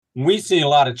we see a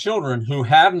lot of children who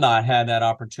have not had that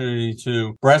opportunity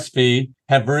to breastfeed,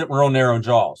 have real narrow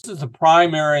jaws. This is the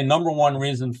primary number one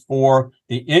reason for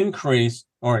the increase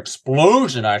or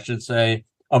explosion, I should say,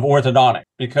 of orthodontic,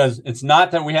 because it's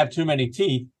not that we have too many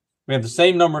teeth. We have the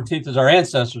same number of teeth as our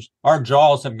ancestors. Our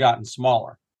jaws have gotten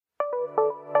smaller.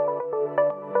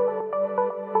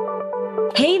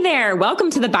 Hey there. Welcome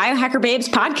to the Biohacker Babes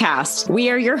podcast. We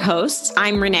are your hosts.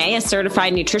 I'm Renee, a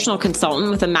certified nutritional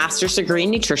consultant with a master's degree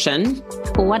in nutrition.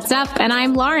 What's up? And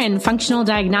I'm Lauren, functional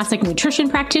diagnostic nutrition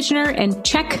practitioner and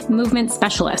check movement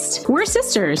specialist. We're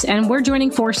sisters, and we're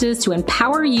joining forces to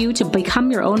empower you to become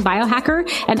your own biohacker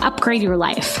and upgrade your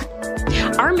life.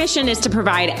 Our mission is to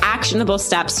provide actionable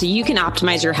steps so you can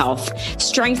optimize your health,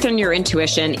 strengthen your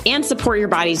intuition, and support your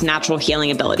body's natural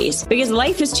healing abilities. Because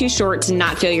life is too short to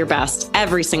not feel your best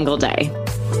every single day.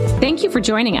 Thank you for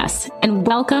joining us, and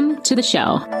welcome to the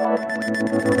show.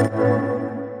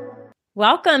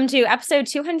 Welcome to episode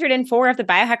 204 of the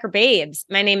Biohacker Babes.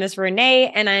 My name is Renee,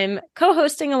 and I'm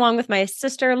co-hosting along with my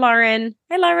sister, Lauren.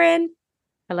 Hi, Lauren.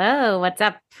 Hello, what's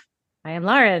up? I am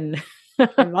Lauren.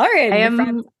 I'm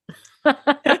Lauren.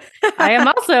 I am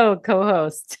also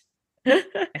co-host.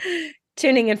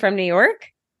 Tuning in from New York?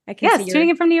 Tuning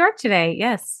in from New York today.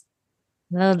 Yes.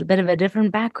 A little bit of a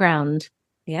different background.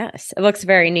 Yes. It looks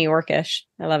very New Yorkish.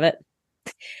 I love it.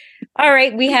 All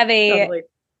right. We have the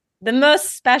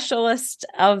most specialist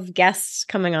of guests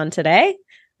coming on today.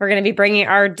 We're going to be bringing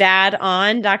our dad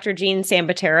on, Dr. Gene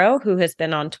Sambataro, who has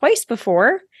been on twice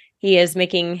before. He is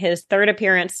making his third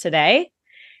appearance today.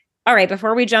 All right,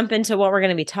 before we jump into what we're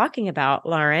going to be talking about,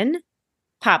 Lauren,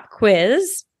 pop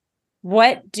quiz.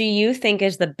 What do you think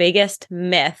is the biggest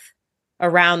myth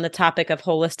around the topic of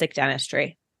holistic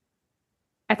dentistry?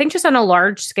 I think just on a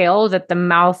large scale that the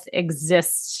mouth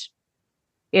exists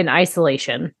in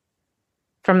isolation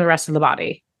from the rest of the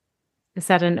body. Is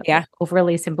that an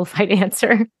overly simplified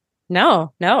answer?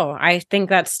 No. I think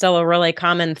that's still a really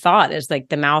common thought, is like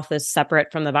the mouth is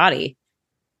separate from the body.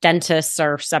 Dentists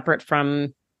are separate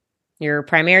from your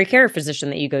primary care physician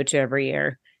that you go to every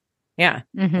year. Yeah.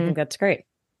 I think that's great.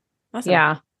 Awesome.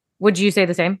 Yeah. Would you say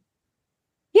the same?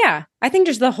 Yeah. I think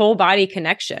just the whole body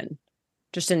connection,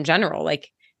 just in general, like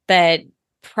that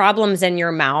problems in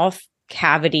your mouth,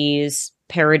 cavities,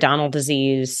 periodontal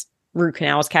disease, root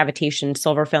canals, cavitations,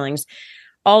 silver fillings,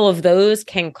 all of those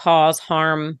can cause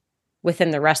harm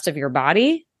within the rest of your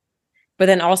body. But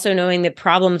then also knowing that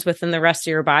problems within the rest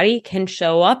of your body can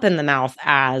show up in the mouth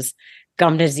as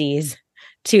gum disease,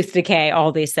 tooth decay,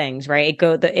 all these things, right?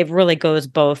 It really goes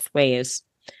both ways.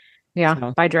 Yeah,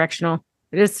 so, bidirectional.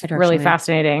 It is really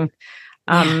fascinating.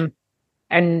 And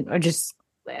I just,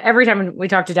 every time we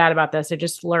talk to Dad about this, I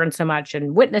just learn so much,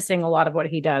 and witnessing a lot of what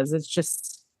he does,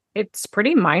 it's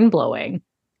pretty mind-blowing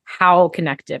how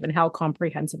connective and how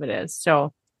comprehensive it is.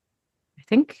 So I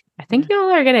think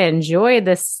y'all are going to enjoy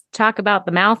this talk about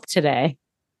the mouth today.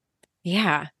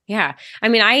 Yeah. I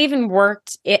mean, I even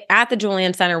worked at the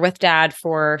Julian Center with Dad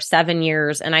for 7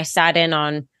 years, and I sat in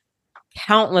on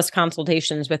countless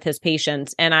consultations with his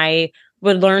patients, and I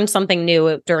would learn something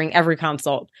new during every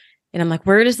consult. And I'm like,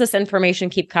 where does this information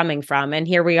keep coming from? And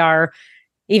here we are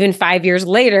even 5 years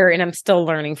later, and I'm still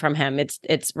learning from him.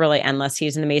 It's really endless.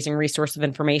 He's an amazing resource of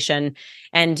information.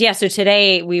 And so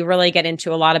today we really get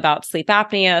into a lot about sleep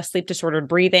apnea, sleep disordered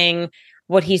breathing,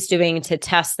 what he's doing to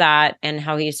test that, and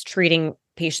how he's treating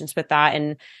patients with that.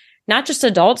 And not just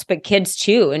adults, but kids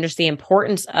too. And just the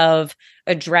importance of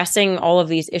addressing all of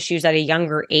these issues at a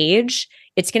younger age.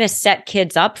 It's going to set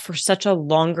kids up for such a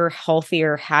longer,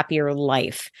 healthier, happier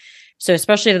life. So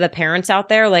especially to the parents out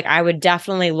there, like I would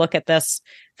definitely look at this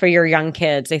for your young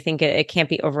kids. I think it can't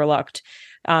be overlooked.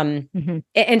 And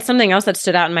something else that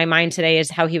stood out in my mind today is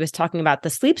how he was talking about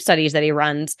the sleep studies that he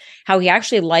runs, how he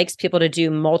actually likes people to do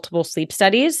multiple sleep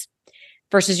studies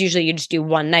versus usually you just do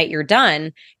one night, you're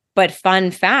done. But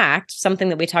fun fact, something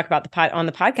that we talk about on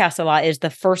the podcast a lot is the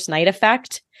first night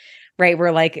effect, right?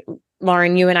 We're like,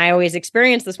 Lauren, you and I always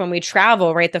experience this when we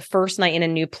travel, right? The first night in a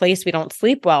new place, we don't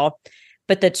sleep well.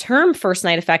 But the term first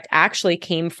night effect actually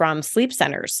came from sleep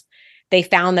centers. They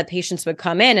found that patients would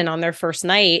come in and on their first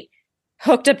night,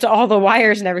 hooked up to all the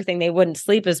wires and everything, they wouldn't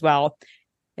sleep as well.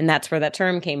 And that's where that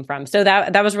term came from. So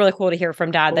that was really cool to hear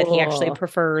from Dad that he actually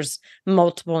prefers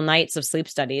multiple nights of sleep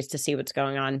studies to see what's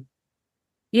going on.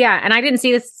 Yeah. And I didn't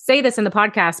say this in the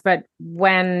podcast, but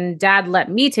when Dad let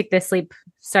me take this sleep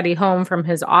study home from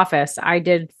his office, I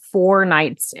did 4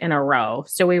 nights in a row.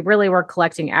 So we really were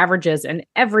collecting averages, and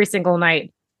every single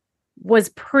night was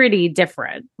pretty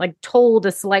different, like told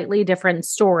a slightly different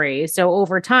story. So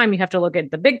over time, you have to look at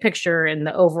the big picture and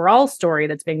the overall story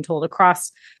that's being told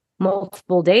across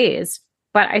multiple days.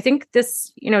 But I think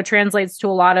this, translates to a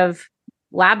lot of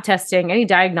lab testing, any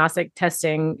diagnostic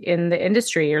testing in the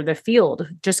industry or the field.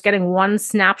 Just getting one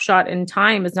snapshot in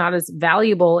time is not as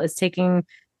valuable as taking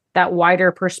that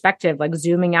wider perspective, like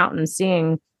zooming out and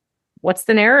seeing what's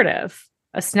the narrative.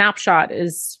 A snapshot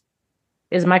is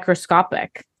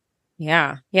microscopic.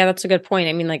 Yeah. Yeah, that's a good point.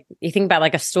 I mean, like you think about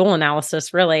like a stool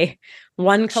analysis, really.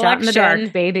 One collection. Shot in the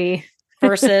dark, baby.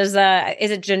 Versus,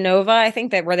 is it Genova? I think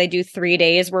that where they do 3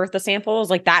 days worth of samples,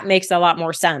 like that makes a lot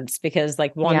more sense because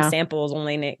like one sample is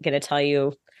only going to tell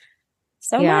you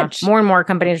so much. More and more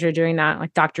companies are doing that,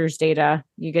 like doctors' data.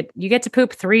 You get to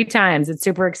poop 3 times. It's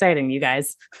super exciting, you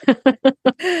guys.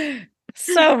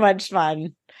 So much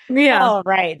fun. Yeah. All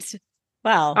right.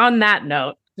 Well, on that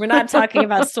note, we're not talking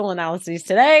about stool analyses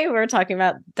today. We're talking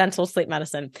about dental sleep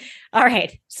medicine. All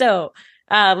right. So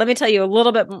let me tell you a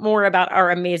little bit more about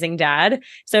our amazing dad.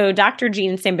 So Dr.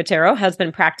 Gene Sambataro has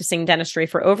been practicing dentistry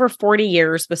for over 40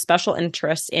 years with special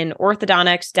interests in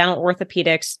orthodontics, dental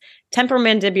orthopedics,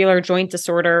 temporomandibular joint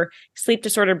disorder, sleep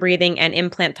disorder breathing, and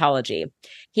implantology.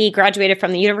 He graduated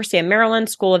from the University of Maryland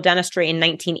School of Dentistry in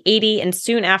 1980 and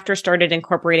soon after started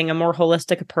incorporating a more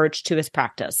holistic approach to his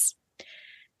practice.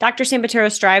 Dr.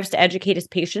 Sambataro strives to educate his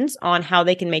patients on how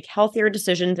they can make healthier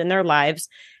decisions in their lives,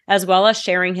 as well as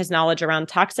sharing his knowledge around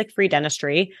toxic-free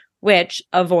dentistry, which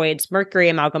avoids mercury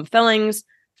amalgam fillings,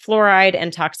 fluoride,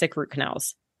 and toxic root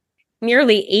canals.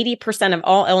 Nearly 80% of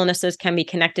all illnesses can be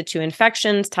connected to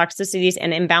infections, toxicities,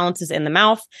 and imbalances in the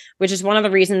mouth, which is one of the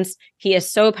reasons he is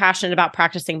so passionate about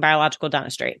practicing biological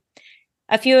dentistry.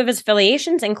 A few of his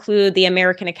affiliations include the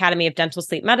American Academy of Dental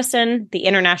Sleep Medicine, the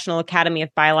International Academy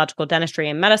of Biological Dentistry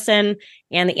and Medicine,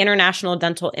 and the International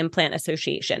Dental Implant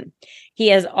Association.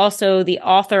 He is also the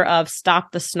author of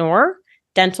Stop the Snore,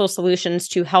 Dental Solutions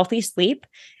to Healthy Sleep.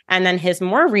 And then his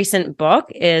more recent book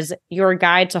is Your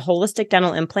Guide to Holistic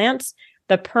Dental Implants,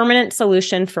 the Permanent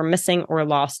Solution for Missing or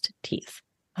Lost Teeth.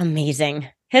 Amazing.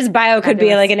 His bio could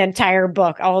be like an entire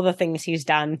book, all the things he's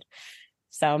done.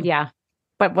 So yeah.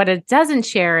 But what it doesn't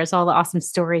share is all the awesome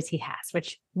stories he has,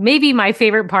 which may be my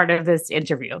favorite part of this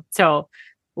interview. So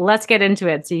let's get into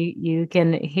it so you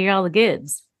can hear all the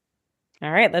goods.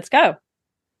 All right, let's go.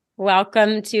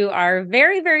 Welcome to our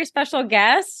very, very special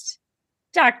guest,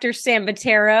 Dr.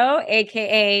 Sambataro,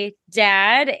 a.k.a.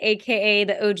 Dad, a.k.a.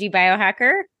 the OG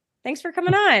biohacker. Thanks for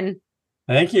coming on.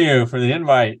 Thank you for the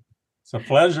invite. It's a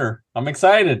pleasure. I'm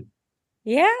excited.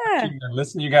 Yeah. I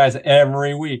listen to you guys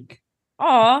every week.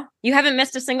 Aw, you haven't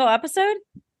missed a single episode?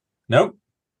 Nope.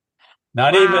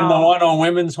 Not even the one on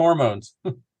women's hormones.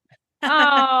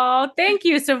 Oh, thank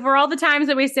you. So for all the times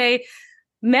that we say,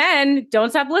 men,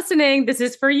 don't stop listening. This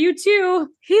is for you too.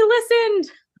 He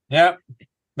listened. Yep.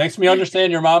 Makes me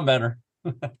understand your mom better.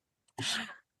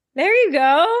 There you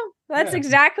go. That's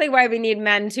exactly why we need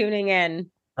men tuning in.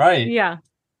 Right. Yeah.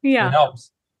 Yeah. It helps.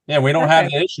 Yeah, we don't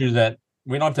have the issues that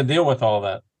we don't have to deal with all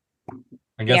that.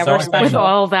 I guess with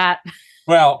all that.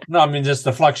 Well, no, I mean, just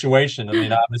the fluctuation. I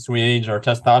mean, obviously we age, our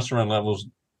testosterone levels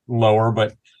lower,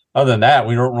 but other than that,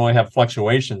 we don't really have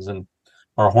fluctuations in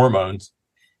our hormones.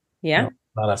 Yeah.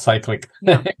 Not a cyclic.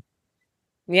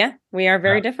 Yeah, we are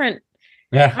very different.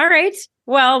 Yeah. All right.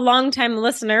 Well, longtime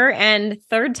listener and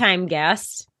third-time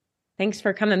guest, thanks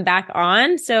for coming back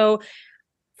on. So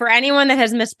for anyone that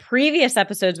has missed previous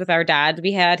episodes with our dad,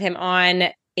 we had him on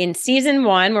in season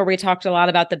 1, where we talked a lot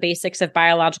about the basics of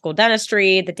biological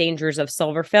dentistry, the dangers of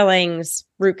silver fillings,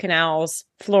 root canals,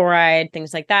 fluoride,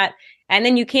 things like that. And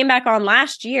then you came back on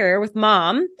last year with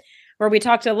Mom, where we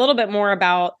talked a little bit more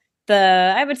about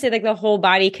I would say like the whole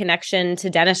body connection to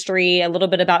dentistry, a little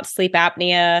bit about sleep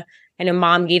apnea. I know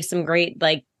Mom gave some great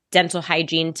like dental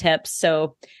hygiene tips.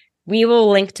 So we will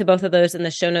link to both of those in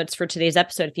the show notes for today's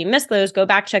episode. If you missed those, go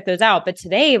back, check those out. But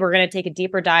today we're going to take a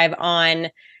deeper dive on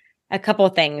a couple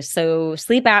of things. So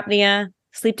sleep apnea,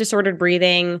 sleep disordered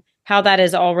breathing, how that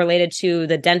is all related to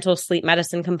the dental sleep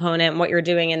medicine component, what you're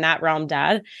doing in that realm,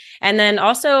 Dad. And then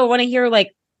also want to hear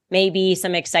like maybe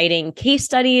some exciting case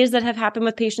studies that have happened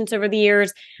with patients over the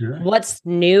years. Sure. What's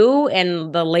new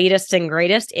and the latest and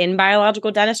greatest in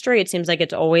biological dentistry. It seems like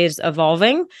it's always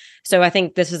evolving. So I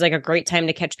think this is like a great time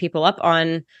to catch people up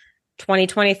on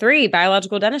 2023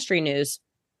 biological dentistry news.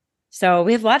 So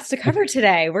we have lots to cover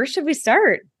today. Where should we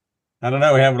start? I don't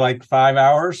know. We have like 5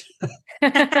 hours.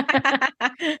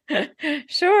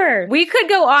 Sure. We could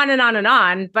go on and on and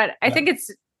on, but I think it's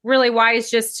really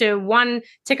wise just to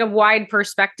take a wide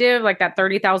perspective, like that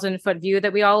 30,000 foot view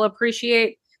that we all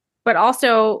appreciate, but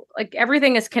also like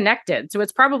everything is connected. So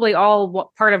it's probably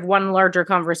all part of one larger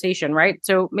conversation, right?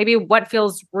 So maybe what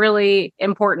feels really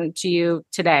important to you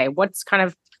today? What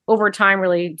over time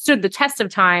really stood the test of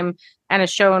time and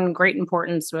has shown great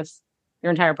importance with your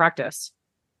entire practice?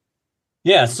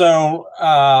 Yeah, so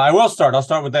I'll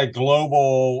start with that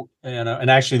global, and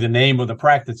actually the name of the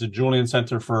practice, the Julian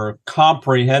Center for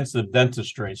Comprehensive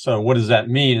Dentistry. So what does that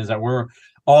mean? Is that we're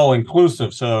all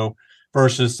inclusive. So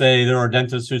versus say there are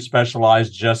dentists who specialize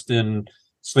just in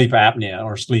sleep apnea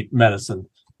or sleep medicine.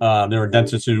 There are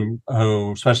dentists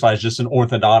who specialize just in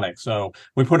orthodontics. So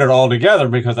we put it all together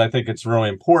because I think it's really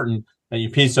important that you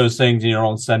piece those things and you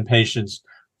don't send patients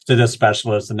to this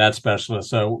specialist and that specialist.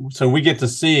 So we get to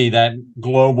see that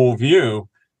global view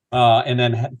and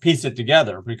then piece it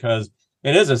together because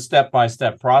it is a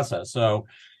step-by-step process. So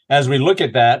as we look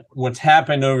at that, what's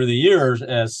happened over the years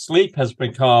as sleep has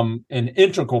become an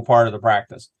integral part of the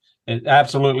practice. And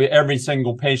absolutely every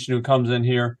single patient who comes in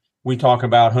here, we talk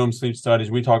about home sleep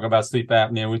studies. We talk about sleep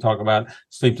apnea. We talk about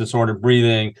sleep disordered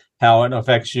breathing, how it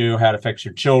affects you, how it affects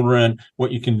your children,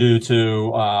 what you can do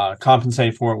to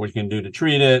compensate for it, what you can do to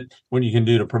treat it, what you can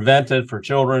do to prevent it for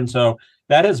children. So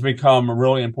that has become a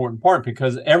really important part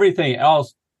because everything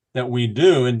else that we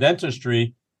do in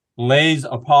dentistry lays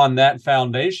upon that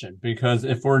foundation. Because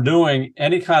if we're doing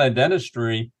any kind of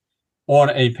dentistry on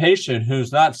a patient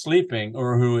who's not sleeping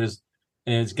or who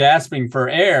is gasping for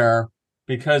air,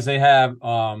 because they have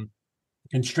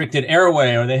constricted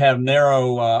airway or they have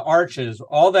narrow arches,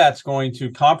 all that's going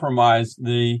to compromise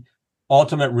the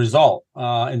ultimate result.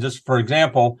 And just for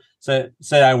example, say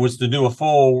I was to do a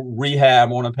full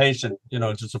rehab on a patient,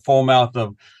 just a full mouth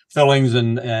of fillings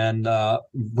and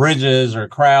bridges or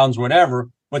crowns, whatever,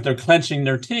 but they're clenching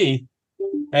their teeth.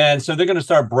 And so they're going to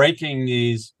start breaking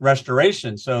these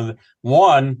restorations. So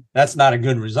one, that's not a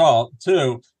good result.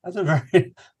 Two, that's a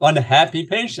very unhappy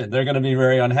patient. They're going to be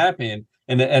very unhappy.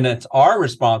 And it's our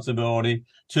responsibility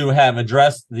to have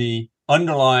addressed the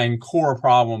underlying core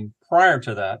problem prior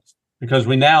to that, because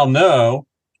we now know,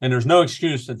 and there's no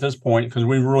excuse at this point, because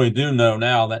we really do know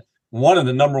now that one of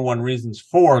the number one reasons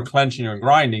for clenching or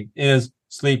grinding is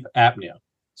sleep apnea.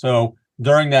 So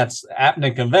during that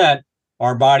apneic event,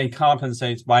 our body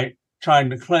compensates by trying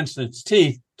to clench its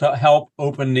teeth to help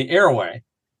open the airway.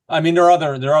 I mean, there are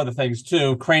other things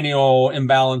too. Cranial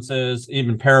imbalances,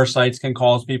 even parasites can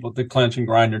cause people to clench and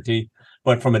grind their teeth.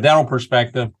 But from a dental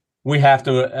perspective, we have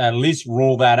to at least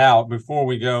rule that out before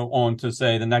we go on to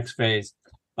say the next phase.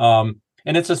 And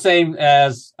it's the same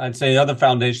as I'd say the other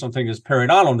foundational thing is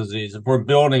periodontal disease. If we're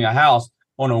building a house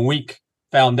on a weak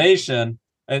foundation,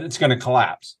 it's going to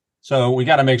collapse. So we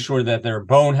got to make sure that their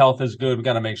bone health is good. We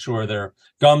got to make sure their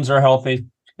gums are healthy.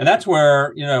 And that's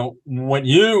where, what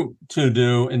you two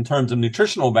do in terms of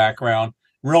nutritional background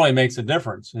really makes a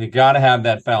difference. You got to have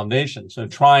that foundation. So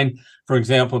trying, for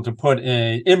example, to put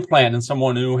an implant in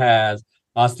someone who has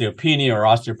osteopenia or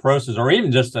osteoporosis, or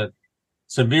even just a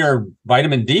severe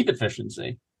vitamin D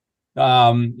deficiency, you're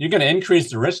going to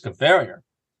increase the risk of failure.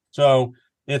 So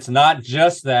it's not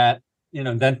just that,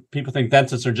 then people think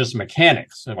dentists are just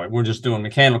mechanics. So we're just doing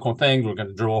mechanical things. We're going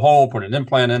to drill a hole, put an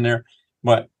implant in there.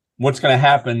 But what's going to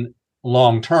happen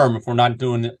long term if we're not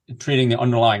treating the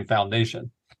underlying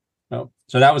foundation?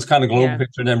 So that was kind of global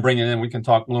picture. Then bringing in, we can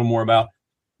talk a little more about,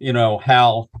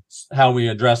 how we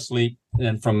address sleep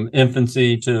and from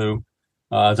infancy to,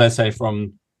 as I say,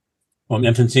 from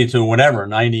infancy to whatever,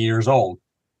 90 years old.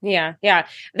 Yeah. Yeah.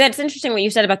 That's interesting what you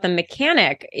said about the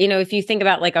mechanic. If you think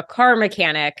about like a car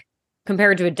mechanic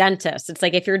compared to a dentist, it's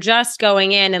like if you're just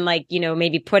going in and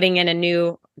maybe putting in a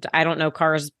new, I don't know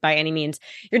cars by any means,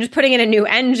 you're just putting in a new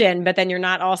engine, but then you're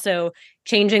not also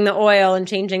changing the oil and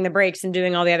changing the brakes and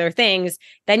doing all the other things,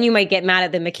 then you might get mad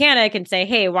at the mechanic and say,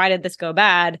 hey, why did this go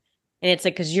bad? And it's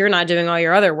like, because you're not doing all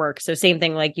your other work. So same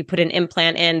thing, like you put an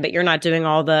implant in, but you're not doing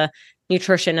all the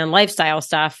nutrition and lifestyle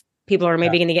stuff. People are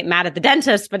maybe going to get mad at the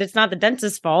dentist, but it's not the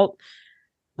dentist's fault.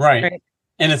 Right.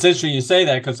 And it's interesting you say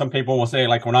that because some people will say,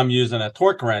 like when I'm using a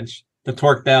torque wrench to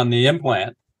torque down the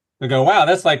implant, they go, wow,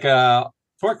 that's like a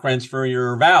torque wrench for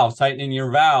your valves, tightening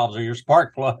your valves or your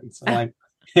spark plugs. I'm like,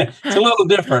 it's a little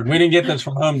different. We didn't get this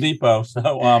from Home Depot.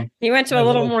 So you went to a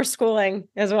little more schooling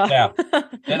as well. Yeah.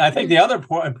 And I think the other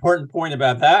important point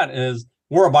about that is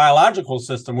we're a biological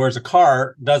system, whereas a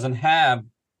car doesn't have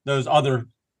those other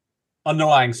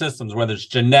underlying systems, whether it's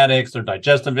genetics or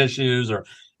digestive issues or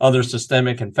other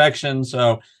systemic infections.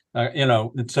 So,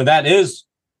 so that is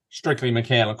strictly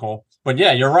mechanical. But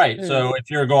yeah, you're right. Mm. So if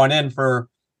you're going in for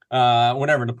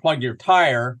to plug your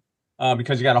tire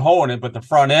because you got a hole in it, but the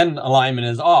front end alignment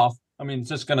is off, I mean, it's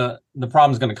just the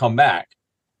problem's going to come back.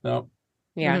 So,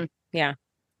 yeah.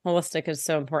 Holistic is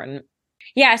so important.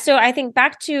 Yeah. So I think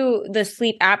back to the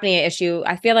sleep apnea issue,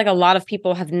 I feel like a lot of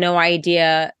people have no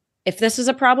idea if this is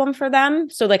a problem for them.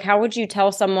 So like, how would you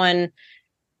tell someone,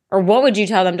 or what would you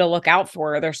tell them to look out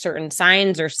for? Are there certain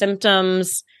signs or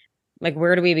symptoms? Like,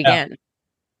 where do we begin? Yeah.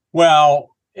 Well,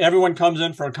 everyone comes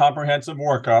in for a comprehensive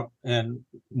workup, and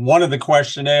one of the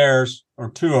questionnaires, or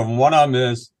two of them, one of them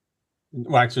is,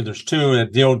 well, actually, there's two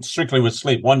that deal strictly with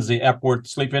sleep. One's the Epworth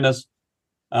sleepiness.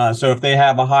 So if they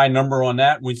have a high number on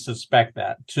that, we suspect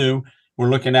that. Two, we're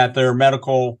looking at their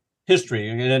medical history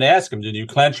and then ask them, did you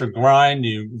clench or grind?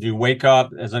 Do you wake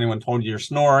up? Has anyone told you you're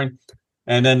snoring?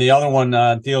 And then the other one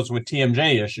deals with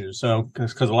TMJ issues. So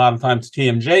because a lot of times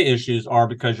TMJ issues are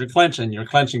because you're clenching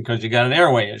because you got an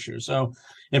airway issue. So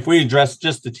if we address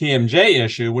just the TMJ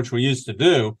issue, which we used to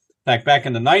do, in fact, back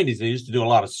in the 90s, they used to do a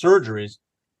lot of surgeries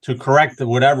to correct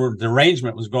whatever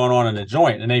derangement was going on in the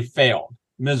joint, and they failed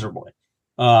miserably.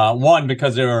 One,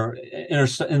 because they were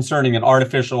inserting an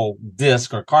artificial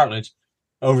disc or cartilage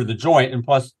over the joint, and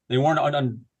plus they weren't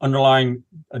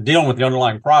dealing with the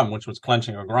underlying problem, which was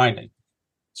clenching or grinding.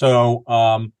 So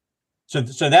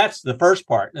that's the first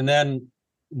part, and then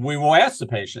we will ask the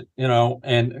patient,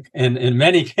 and in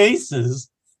many cases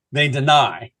they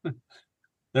deny.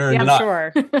 They're yeah, not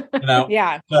sure.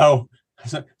 Yeah. So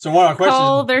one of our questions: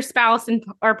 call their spouse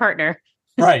or partner.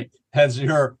 Right? Has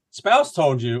your spouse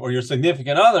told you, or your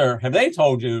significant other, have they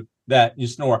told you that you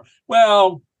snore?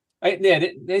 Well,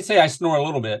 they say I snore a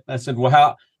little bit. I said,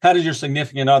 well, how does your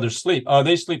significant other sleep? Oh,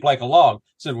 they sleep like a log. I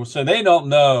said, well, so they don't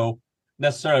know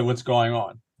necessarily what's going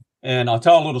on. And I'll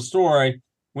tell a little story.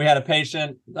 We had a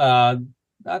patient, I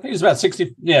think he was about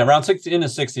 60, around 60, in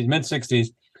his 60s, mid 60s.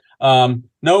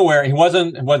 Nowhere. He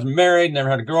wasn't married, never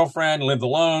had a girlfriend, lived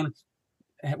alone,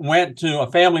 went to a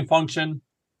family function,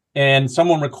 and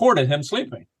someone recorded him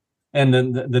sleeping. And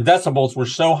then the decibels were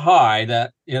so high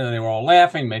that, they were all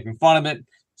laughing, making fun of it.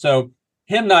 So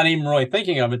him not even really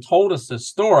thinking of it told us this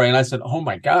story. And I said, oh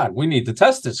my God, we need to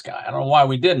test this guy. I don't know why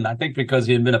we didn't. I think because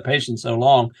he had been a patient so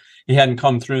long, he hadn't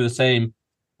come through the same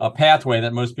pathway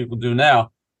that most people do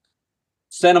now.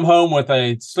 Sent him home with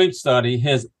a sleep study.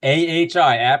 His AHI,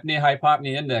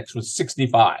 apnea-hypopnea index, was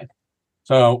 65.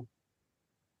 So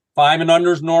 5 and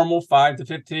under is normal, 5 to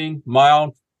 15,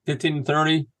 mild, 15 to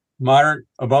 30, moderate,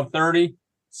 above 30,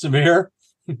 severe,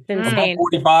 above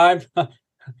 45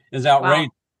 is outrageous. Wow.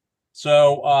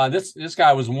 So this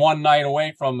guy was one night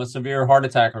away from a severe heart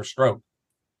attack or stroke.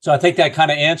 So I think that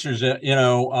kind of answers it.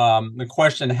 The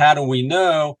question, how do we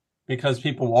know? Because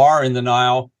people are in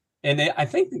denial, and I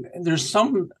think there's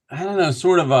some,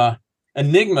 sort of a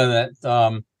enigma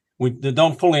that we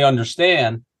don't fully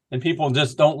understand, and people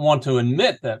just don't want to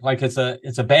admit that, like it's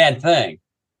a bad thing.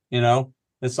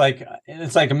 It's like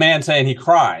a man saying he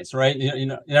cries, right?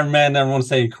 Every man never wants to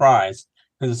say he cries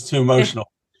because it's too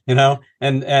emotional.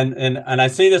 And I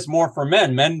see this more for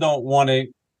men. Men don't want to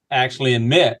actually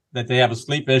admit that they have a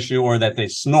sleep issue or that they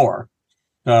snore.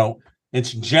 So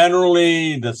it's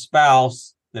generally the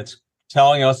spouse that's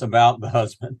telling us about the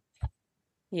husband.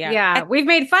 Yeah. We've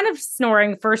made fun of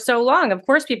snoring for so long. Of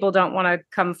course, people don't want to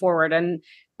come forward. And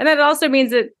that also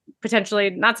means that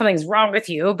potentially not something's wrong with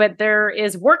you, but there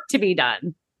is work to be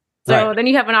done. So Then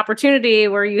you have an opportunity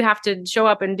where you have to show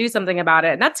up and do something about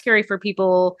it. And that's scary for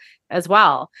people as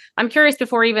well. I'm curious,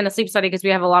 before even the sleep study, because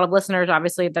we have a lot of listeners,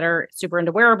 obviously, that are super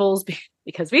into wearables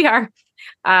because we are,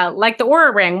 like the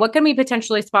Oura Ring. What can we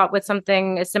potentially spot with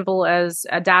something as simple as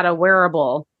a data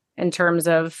wearable in terms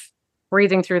of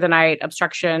breathing through the night,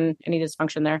 obstruction, any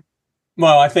dysfunction there?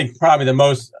 Well, I think probably the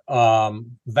most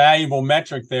valuable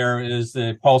metric there is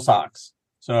the pulse ox.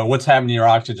 So what's happening to your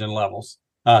oxygen levels?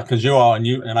 Because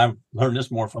and I've learned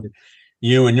this more from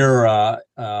you and your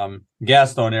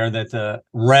guest on there, that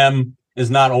REM is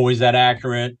not always that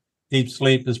accurate. Deep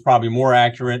sleep is probably more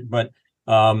accurate, but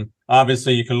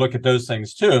obviously you can look at those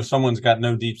things too. If someone's got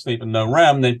no deep sleep and no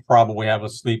REM, they probably have a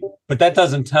sleep, but that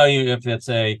doesn't tell you if it's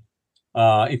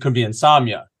it could be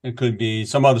insomnia. It could be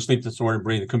some other sleep disorder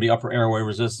breathing. It could be upper airway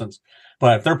resistance.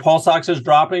 But if their pulse ox is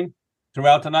dropping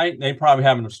throughout the night, they probably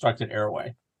have an obstructed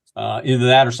airway. Either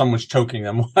that or someone's choking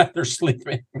them while they're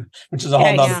sleeping, which is a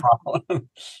whole nother problem.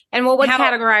 And what would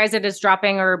categorize it as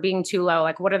dropping or being too low?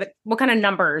 Like what kind of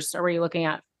numbers are we looking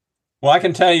at? Well, I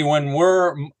can tell you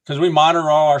because we monitor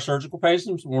all our surgical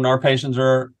patients. When our patients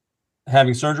are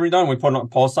having surgery done, we put on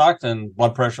pulse ox and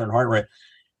blood pressure and heart rate.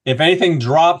 If anything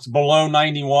drops below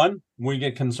 91, we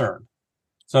get concerned.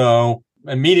 So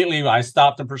immediately I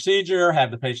stop the procedure,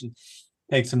 have the patient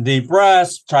take some deep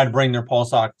breaths, try to bring their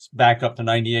pulse ox back up to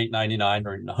 98, 99,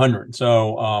 or 100.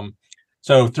 So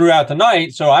throughout the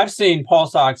night, so I've seen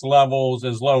pulse ox levels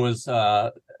as low as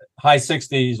high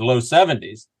 60s, low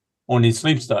 70s on these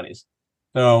sleep studies.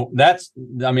 So that's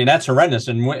horrendous.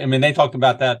 And they talked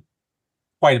about that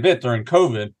quite a bit during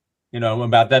COVID,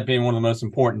 about that being one of the most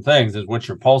important things is what's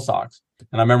your pulse ox.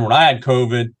 And I remember when I had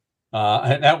COVID,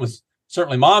 and that was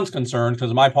certainly mom's concern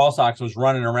because my pulse ox was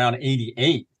running around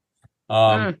 88.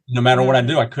 No matter what I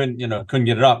do, I couldn't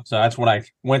get it up. So that's when I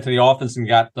went to the office and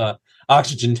got the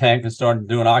oxygen tank and started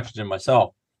doing oxygen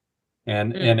myself.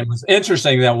 And it was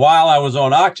interesting that while I was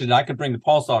on oxygen, I could bring the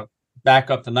pulse ox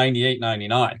back up to 98,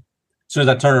 99. As soon as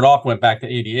I turned it off, it went back to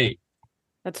 88.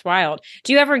 That's wild.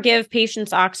 Do you ever give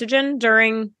patients oxygen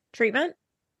during treatment?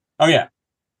 Oh, yeah.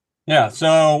 Yeah.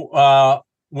 So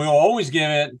we'll always give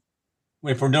it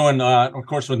if we're doing, of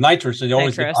course, with nitrous, so you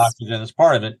always give oxygen as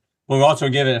part of it. We'll also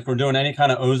give it if we're doing any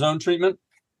kind of ozone treatment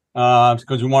because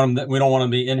we don't want them to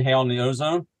be inhaling the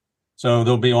ozone. So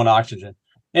they'll be on oxygen.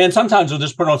 And sometimes we'll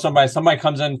just put it on somebody. Somebody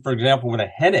comes in, for example, with a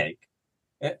headache.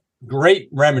 Great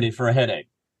remedy for a headache.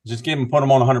 Just put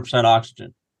them on 100%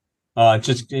 oxygen.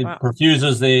 It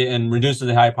perfuses and reduces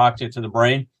the hypoxia to the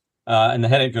brain, and the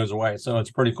headache goes away. So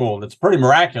it's pretty cool. It's pretty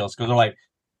miraculous because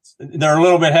they're a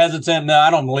little bit hesitant. No, I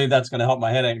don't believe that's going to help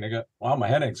my headache. And they go, "Wow, my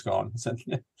headache's gone." I said,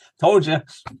 "Told you."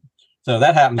 So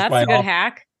that happens. That's quite a good often.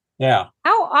 hack. Yeah.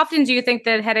 How often do you think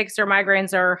that headaches or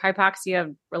migraines are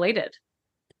hypoxia related?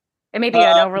 It may be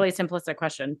an overly simplistic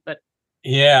question, but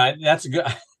yeah, that's a good.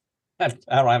 I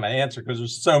don't have an answer because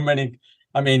there's so many.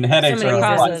 I mean, headaches are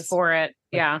causes for it.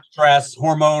 Yeah, stress,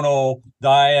 hormonal,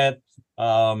 diet,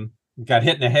 got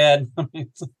hit in the head,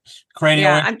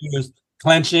 cranial issues,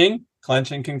 clenching.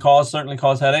 Clenching can certainly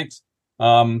cause headaches.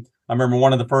 I remember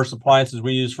one of the first appliances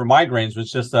we used for migraines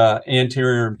was just an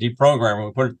anterior deprogrammer.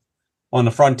 We put it on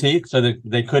the front teeth so that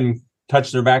they couldn't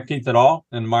touch their back teeth at all,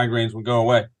 and migraines would go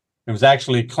away. It was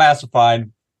actually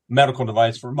classified medical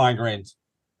device for migraines.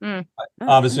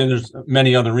 Obviously, there's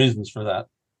many other reasons for that.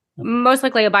 Most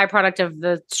likely a byproduct of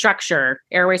the structure,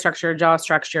 airway structure, jaw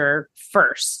structure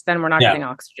first. Then we're not getting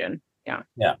oxygen. Yeah.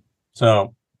 Yeah.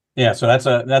 So that's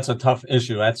a tough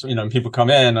issue. That's, people come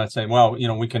in and I say, well,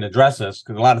 we can address this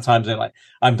because a lot of times they're like,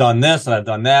 I've done this and I've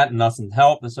done that and nothing's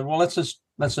helped. I said, well, let's just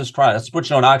try it. Let's put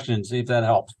you on oxygen and see if that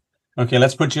helps. Okay.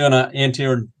 Let's put you on an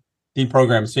anterior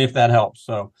deprogram and see if that helps.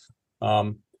 So,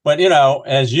 but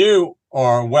as you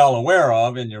are well aware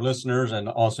of, and your listeners and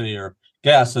also your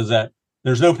guests, is that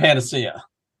there's no panacea.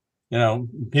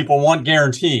 People want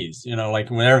guarantees, like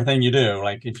with everything you do,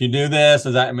 like if you do this,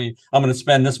 I'm going to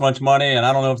spend this much money and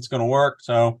I don't know if it's going to work.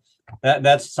 So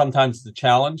that's sometimes the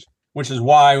challenge, which is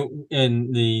why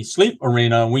in the sleep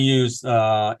arena, we use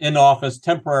in-office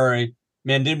temporary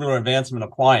mandibular advancement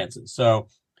appliances. So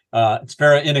it's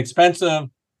very inexpensive.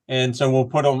 And so we'll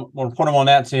put them on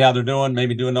that and see how they're doing,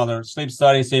 maybe do another sleep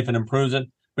study, see if it improves it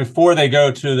before they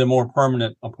go to the more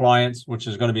permanent appliance, which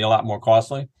is going to be a lot more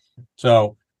costly.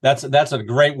 So that's a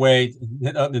great way.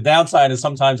 The downside is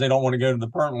sometimes they don't want to go to the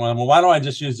permanent one. Well, why don't I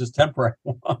just use this temporary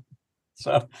one?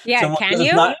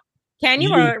 Can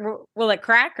you, or will it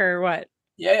crack or what?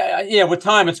 Yeah. With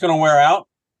time, it's going to wear out.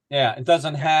 Yeah. It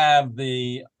doesn't have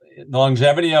the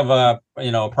longevity of a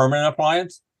permanent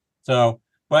appliance. So,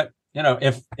 but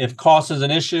if cost is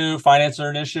an issue, finance are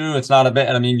an issue, it's not a bit.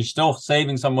 You're still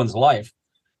saving someone's life.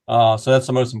 So that's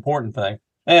the most important thing.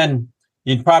 And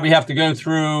you'd probably have to go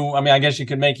through, I guess you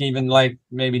could make even like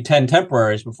maybe 10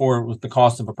 temporaries before it was the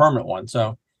cost of a permanent one.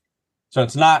 So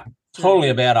it's not totally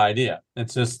a bad idea.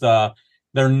 It's just,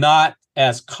 they're not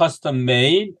as custom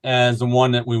made as the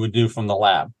one that we would do from the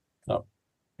lab. So.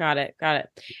 Got it.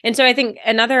 And so I think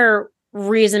another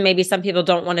reason maybe some people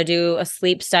don't want to do a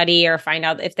sleep study or find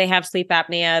out if they have sleep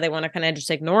apnea, they want to kind of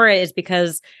just ignore it, is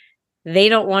because they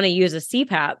don't want to use a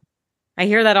CPAP. I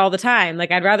hear that all the time.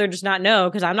 Like, I'd rather just not know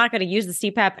because I'm not going to use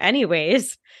the CPAP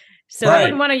anyways. So I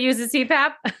wouldn't want to use the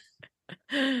CPAP.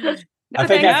 I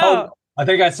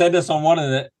think I said this on one of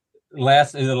the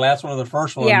last one or the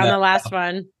first one. Yeah, on the last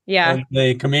one. Yeah.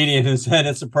 The comedian who said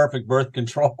it's a perfect birth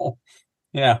control.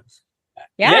 Yeah.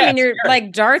 Yeah, you're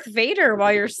like Darth Vader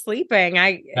while you're sleeping.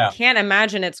 I can't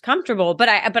imagine it's comfortable. But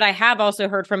I have also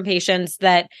heard from patients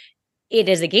that it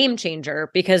is a game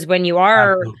changer because when you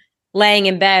are laying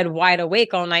in bed wide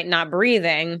awake all night, not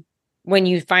breathing, when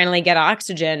you finally get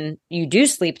oxygen, you do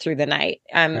sleep through the night.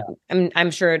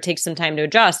 I'm sure it takes some time to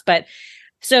adjust. But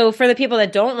so for the people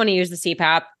that don't want to use the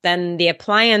CPAP, then the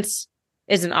appliance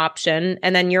is an option.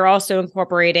 And then you're also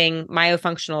incorporating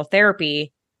myofunctional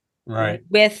therapy. Right.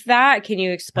 With that, can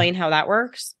you explain how that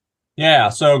works? Yeah.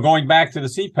 So going back to the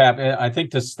CPAP, I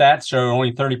think the stats show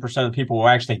only 30% of people will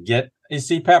actually get a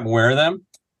CPAP, wear them.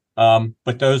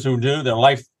 But those who do, they're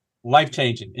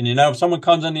life-changing. And if someone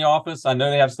comes in the office, I know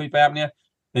they have sleep apnea,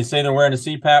 they say they're wearing a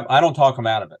CPAP, I don't talk them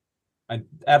out of it. I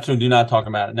absolutely do not talk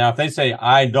them out of it. Now, if they say,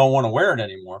 I don't want to wear it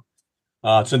anymore,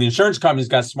 So the insurance companies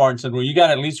got smart and said, well, you got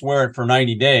to at least wear it for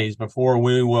 90 days before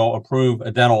we will approve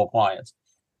a dental appliance.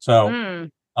 So,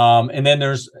 and then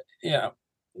there's,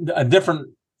 different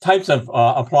types of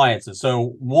appliances.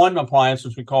 So one appliance,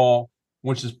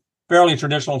 which is fairly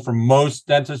traditional for most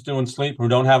dentists doing sleep who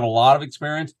don't have a lot of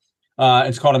experience,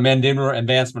 it's called a mandibular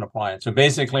advancement appliance. So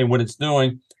basically what it's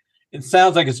doing, it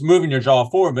sounds like it's moving your jaw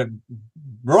forward, but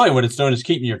really what it's doing is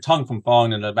keeping your tongue from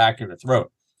falling into the back of your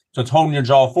throat. So it's holding your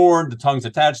jaw forward, the tongue's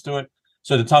attached to it.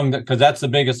 So the tongue, because that's the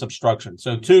biggest obstruction.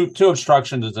 So two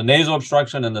obstructions is the nasal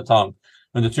obstruction and the tongue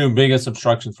are the two biggest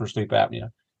obstructions for sleep apnea.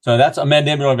 So that's a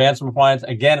mandibular advancement appliance.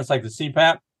 Again, it's like the CPAP.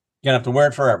 You're gonna have to wear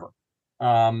it forever.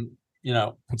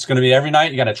 It's going to be every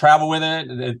night. You got to travel with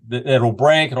it. It'll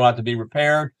break. It'll have to be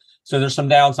repaired. So there's some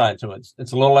downside to it.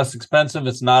 It's a little less expensive.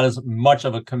 It's not as much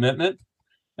of a commitment.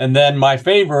 And then my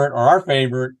favorite, or our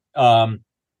favorite, and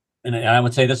I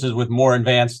would say this is with more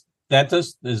advanced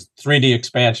dentists, is 3D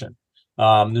expansion.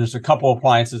 There's a couple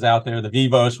appliances out there, the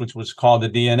Vivos, which was called the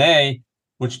DNA,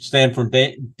 which stand for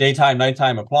daytime,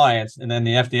 nighttime appliance. And then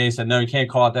the FDA said, no, you can't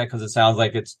call it that because it sounds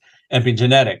like it's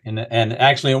epigenetic. And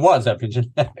actually it was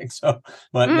epigenetic. So,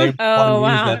 but they use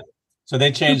that. So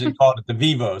they changed it and called it the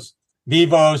Vivos.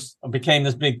 Vivos became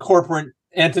this big corporate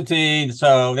entity.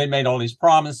 So they made all these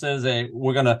promises.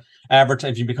 We're going to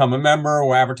advertise, if you become a member,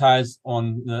 we'll advertise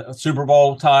on the Super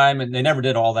Bowl time. And they never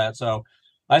did all that. So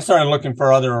I started looking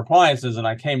for other appliances and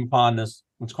I came upon this,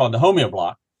 what's called the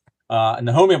HomeoBlock. And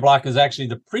the HomeoBlock is actually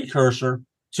the precursor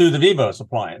to the Vivos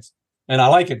appliance. And I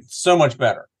like it so much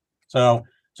better. So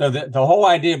the whole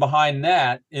idea behind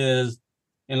that is,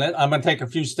 and I'm going to take a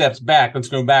few steps back. Let's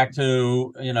go back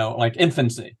to, like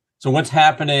infancy. So what's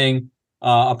happening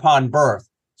upon birth?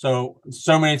 So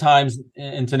many times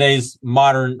in today's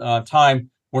modern time,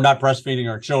 we're not breastfeeding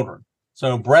our children.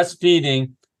 So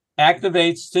breastfeeding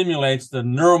stimulates the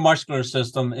neuromuscular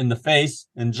system in the face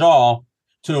and jaw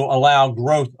to allow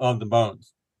growth of the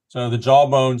bones. So the jaw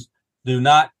bones do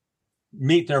not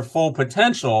meet their full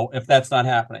potential if that's not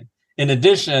happening. In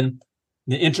addition,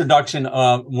 the introduction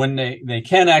of, when they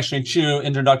can actually chew,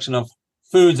 introduction of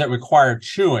foods that require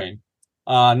chewing,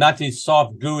 not these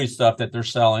soft, gooey stuff that they're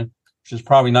selling, which is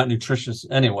probably not nutritious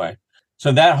anyway.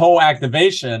 So that whole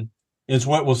activation is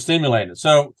what will stimulate it.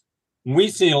 So we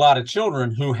see a lot of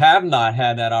children who have not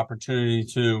had that opportunity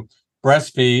to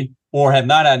breastfeed or have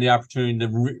not had the opportunity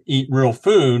to eat real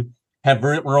food, have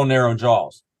real narrow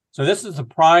jaws. So this is the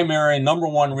primary number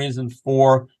one reason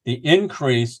for the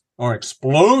increase or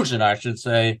explosion, I should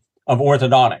say, of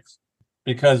orthodontics,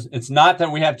 because it's not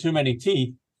that we have too many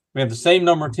teeth. We have the same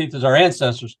number of teeth as our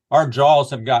ancestors. Our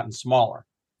jaws have gotten smaller.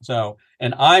 So,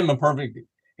 and I'm a perfect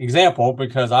example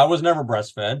because I was never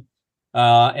breastfed,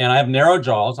 and I have narrow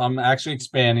jaws. I'm actually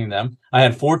expanding them. I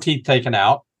had 4 teeth taken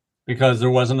out because there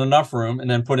wasn't enough room, and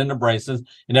then put into braces,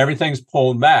 and everything's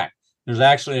pulled back. There's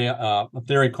actually a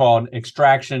theory called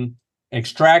extraction,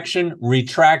 retraction,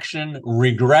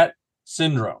 regret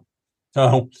syndrome.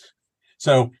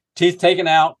 So teeth taken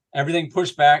out, everything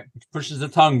pushed back, pushes the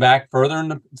tongue back further in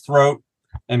the throat.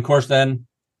 And of course, then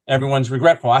everyone's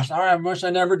regretful. I wish I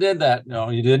never did that. No,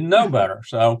 you didn't know better.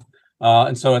 So,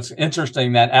 and so it's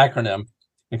interesting, that acronym,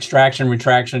 extraction,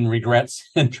 retraction, regret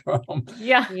syndrome.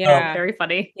 Yeah. Yeah. Very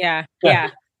funny. Yeah.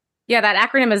 Yeah, that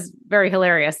acronym is very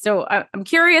hilarious. So I'm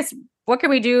curious, what can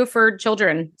we do for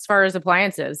children as far as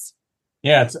appliances?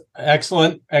 Yeah, it's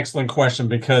excellent question,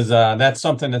 because that's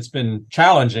something that's been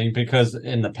challenging, because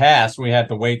in the past we had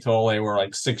to wait till they were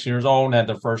like 6 years old and had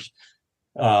their first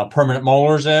permanent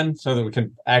molars in so that we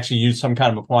could actually use some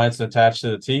kind of appliance to attach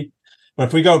to the teeth. But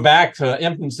if we go back to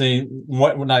infancy,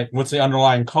 what's the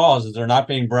underlying cause? Is they're not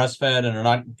being breastfed and they're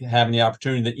not having the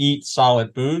opportunity to eat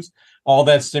solid foods. All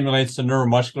that stimulates the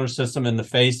neuromuscular system in the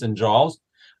face and jaws.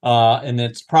 And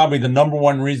it's probably the number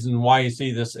one reason why you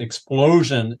see this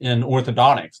explosion in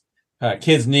orthodontics.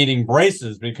 Kids needing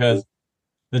braces because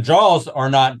the jaws are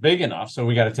not big enough. So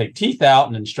we got to take teeth out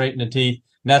and then straighten the teeth.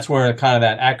 And that's where kind of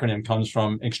that acronym comes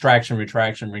from: extraction,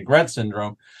 retraction, regret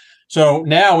syndrome. So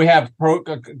now we have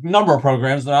a number of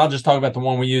programs, and I'll just talk about the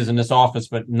one we use in this office,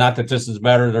 but not that this is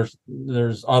better.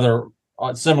 There's other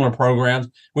similar programs.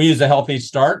 We use a Healthy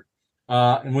Start,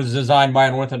 and was designed by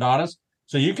an orthodontist.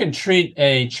 So you can treat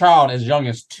a child as young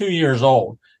as 2 years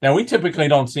old. Now, we typically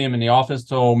don't see them in the office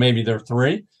till maybe they're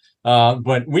 3,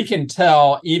 but we can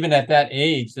tell even at that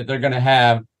age that they're going to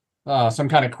have some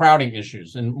kind of crowding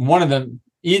issues. And one of the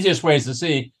easiest ways to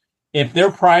see if their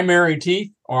primary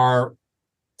teeth are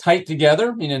tight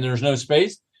together, meaning there's no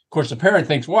space. Of course, the parent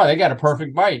thinks, wow, they got a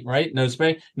perfect bite, right? No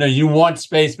space. No, you want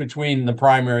space between the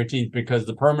primary teeth because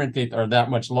the permanent teeth are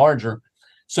that much larger.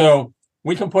 So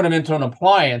we can put them into an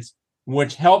appliance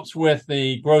which helps with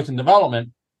the growth and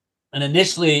development. And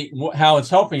initially, how it's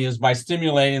helping is by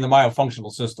stimulating the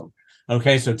myofunctional system.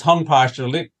 Okay, so tongue posture,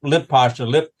 lip posture,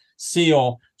 lip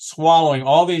seal, swallowing,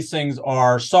 all these things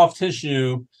are soft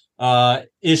tissue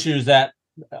issues that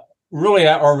really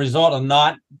are a result of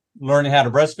not learning how to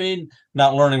breastfeed,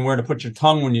 not learning where to put your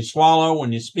tongue when you swallow,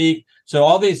 when you speak. So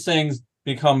all these things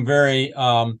become very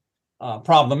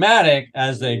problematic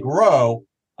as they grow,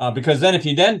 because then if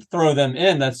you then throw them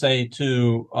in, let's say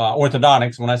to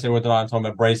orthodontics, when I say orthodontics, I'm talking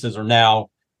about braces, or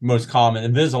now most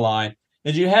common Invisalign,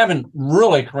 is you haven't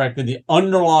really corrected the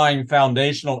underlying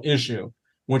foundational issue,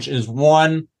 which is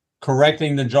one,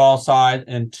 correcting the jaw side,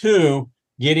 and two,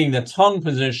 getting the tongue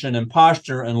position and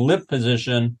posture and lip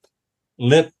position,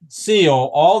 lip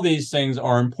seal. All these things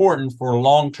are important for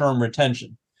long-term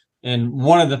retention. And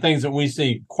one of the things that we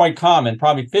see quite common,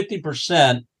 probably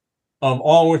 50% of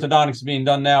all orthodontics being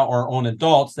done now are on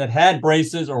adults that had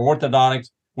braces or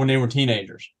orthodontics when they were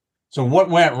teenagers. So what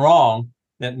went wrong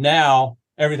that now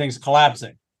everything's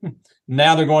collapsing?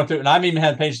 Now they're going through, and I've even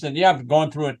had patients that, I've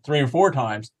gone through it 3 or 4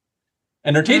 times,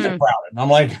 and their teeth are crowded. And I'm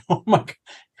like, oh my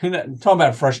God, talking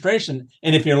about frustration.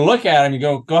 And if you look at them, you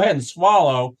go ahead and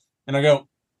swallow, and I go,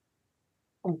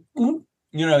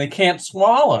 they can't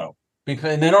swallow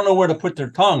because they don't know where to put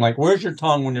their tongue. Like, where's your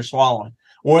tongue when you're swallowing?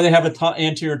 Or they have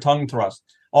anterior tongue thrust.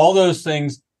 All those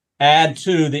things add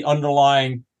to the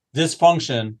underlying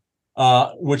dysfunction,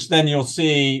 which then you'll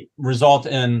see result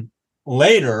in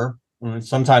later,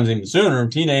 sometimes even sooner,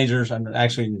 teenagers and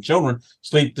actually in children,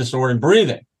 sleep disordered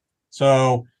breathing.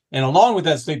 So, and along with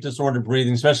that sleep disordered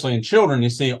breathing, especially in children, you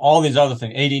see all these other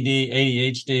things: ADD,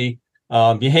 ADHD,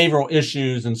 behavioral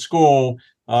issues in school,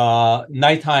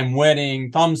 nighttime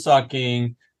wetting, thumb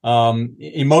sucking,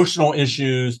 emotional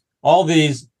issues. All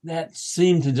these that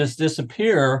seem to just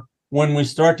disappear when we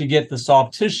start to get the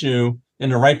soft tissue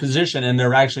in the right position and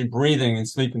they're actually breathing and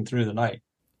sleeping through the night.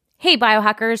 Hey,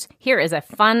 biohackers, here is a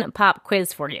fun pop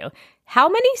quiz for you. How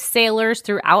many sailors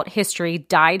throughout history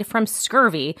died from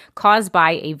scurvy caused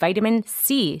by a vitamin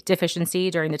C deficiency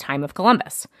during the time of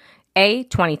Columbus? A,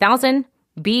 20,000,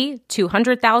 B,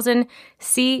 200,000,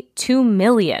 C, 2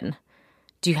 million.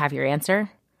 Do you have your answer?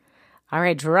 All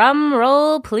right, drum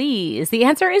roll, please. The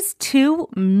answer is 2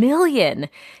 million.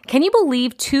 Can you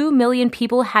believe 2 million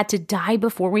people had to die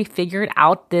before we figured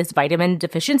out this vitamin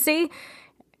deficiency?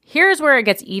 Here's where it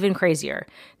gets even crazier.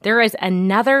 There is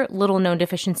another little-known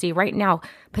deficiency right now,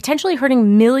 potentially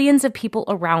hurting millions of people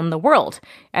around the world.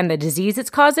 And the disease it's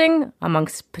causing,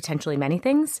 amongst potentially many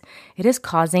things, it is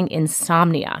causing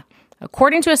insomnia.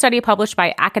 According to a study published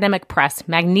by Academic Press,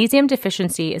 magnesium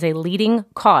deficiency is a leading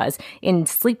cause in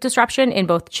sleep disruption in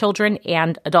both children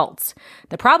and adults.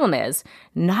 The problem is,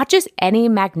 not just any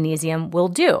magnesium will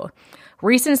do.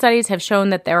 Recent studies have shown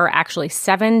that there are actually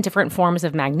 7 different forms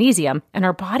of magnesium, and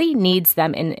our body needs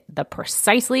them in the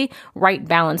precisely right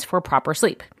balance for proper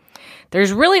sleep.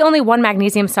 There's really only one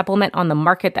magnesium supplement on the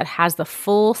market that has the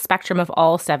full spectrum of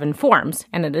all 7 forms,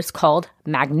 and it is called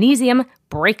Magnesium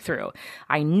Breakthrough.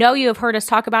 I know you have heard us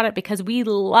talk about it because we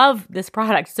love this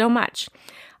product so much.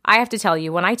 I have to tell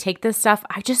you, when I take this stuff,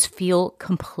 I just feel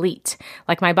complete.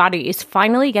 Like my body is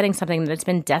finally getting something that it's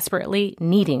been desperately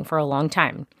needing for a long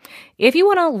time. If you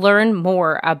want to learn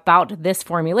more about this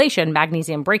formulation,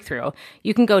 Magnesium Breakthrough,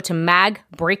 you can go to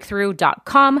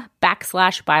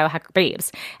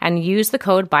magbreakthrough.com/biohackerbabes and use the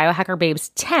code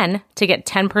biohackerbabes10 to get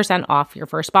 10% off your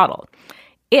first bottle.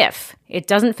 If it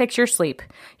doesn't fix your sleep,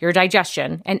 your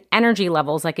digestion, and energy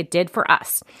levels like it did for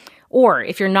us, or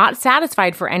if you're not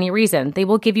satisfied for any reason, they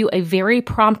will give you a very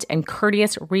prompt and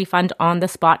courteous refund on the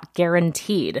spot,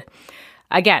 guaranteed.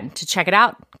 Again, to check it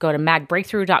out, go to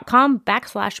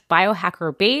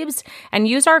magbreakthrough.com/biohackerbabes and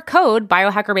use our code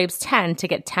biohackerbabes10 to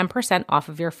get 10% off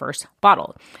of your first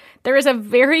bottle. There is a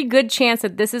very good chance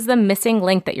that this is the missing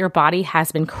link that your body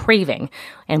has been craving,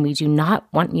 and we do not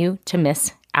want you to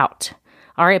miss out.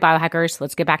 All right, biohackers,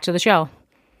 let's get back to the show.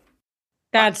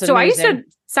 That's so amazing. I used to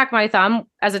suck my thumb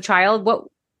as a child. What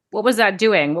was that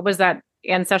doing? What was that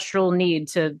ancestral need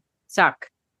to suck?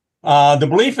 The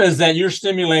belief is that you're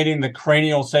stimulating the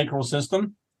cranial sacral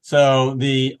system. So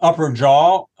the upper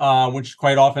jaw, which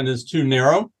quite often is too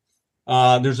narrow,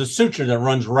 there's a suture that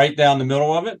runs right down the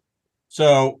middle of it.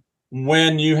 So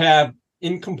when you have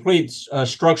incomplete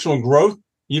structural growth,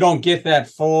 you don't get that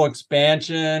full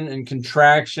expansion and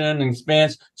contraction and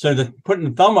expanse. So putting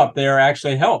the thumb up there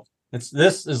actually helps.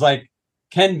 This is like,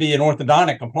 can be an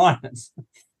orthodontic appliance.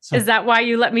 So, is that why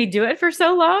you let me do it for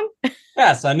so long?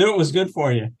 Yes, I knew it was good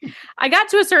for you. I got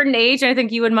to a certain age, and I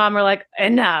think you and Mom were like,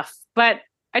 enough. But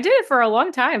I did it for a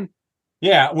long time.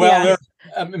 Yeah, well,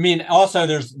 also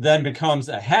there's then becomes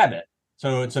a habit.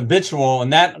 So it's habitual,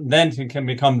 and that then can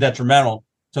become detrimental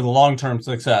to the long-term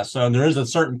success. So there is a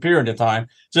certain period of time,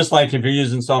 just like if you're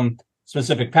using some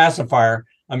specific pacifier.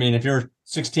 I mean, if you're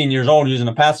 16 years old using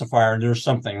a pacifier, there's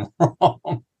something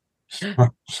wrong.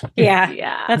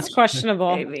 Yeah. That's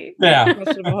questionable. Maybe. Yeah.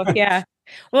 Questionable. Yeah.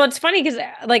 Well, it's funny because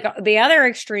like the other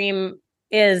extreme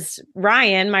is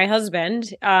Ryan, my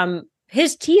husband.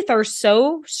 His teeth are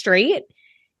so straight,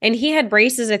 and he had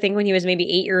braces, I think, when he was maybe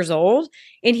 8 years old,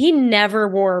 and he never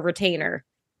wore a retainer.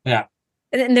 Yeah.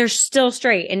 And they're still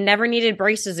straight and never needed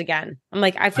braces again. I'm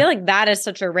like, I feel like that is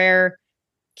such a rare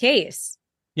case.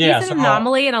 Yeah. He's an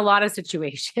anomaly in a lot of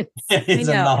situations. He's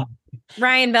an anomaly.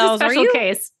 Ryan Bells, special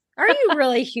case. Are you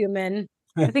really human?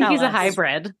 I think he's a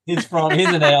hybrid. He's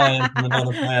an alien from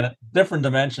another planet, different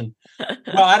dimension.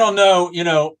 Well, I don't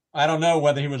know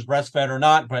whether he was breastfed or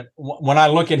not, but when I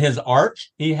look at his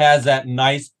arch, he has that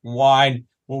nice wide,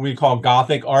 what we call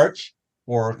Gothic arch,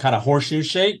 or kind of horseshoe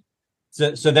shape.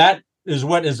 So that is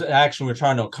what is actually we're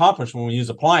trying to accomplish when we use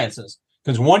appliances.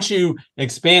 Because once you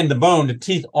expand the bone, the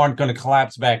teeth aren't going to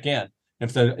collapse back in.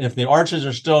 If the arches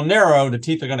are still narrow, the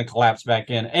teeth are going to collapse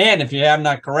back in. And if you have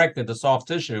not corrected the soft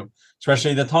tissue,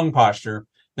 especially the tongue posture,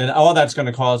 then all that's going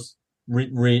to cause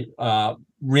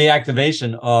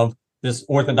reactivation of this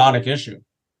orthodontic issue.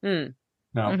 Mm.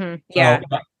 No. Mm-hmm. Yeah.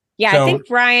 I think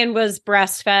Ryan was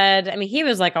breastfed. I mean, he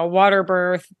was like a water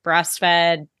birth,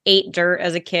 breastfed, ate dirt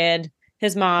as a kid.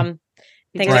 His mom,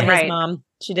 his mom.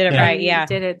 She did it right. Yeah.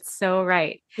 Did it so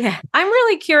right. Yeah. I'm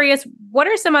really curious, what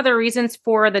are some other reasons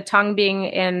for the tongue being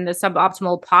in the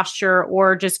suboptimal posture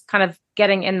or just kind of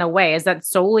getting in the way? Is that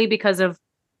solely because of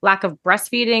lack of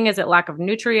breastfeeding? Is it lack of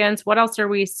nutrients? What else are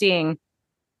we seeing?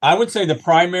 I would say the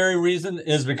primary reason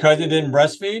is because they didn't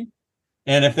breastfeed.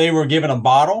 And if they were given a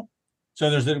bottle, so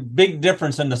there's a big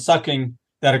difference in the sucking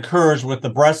that occurs with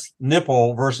the breast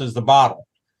nipple versus the bottle.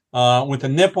 With the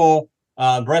nipple,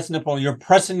 breast nipple, you're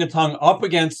pressing the tongue up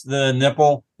against the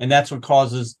nipple, and that's what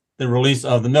causes the release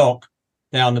of the milk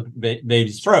down the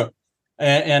baby's throat.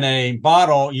 And a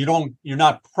bottle, you're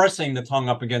not pressing the tongue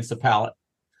up against the palate.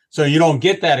 So you don't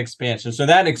get that expansion. So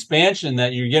that expansion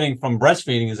that you're getting from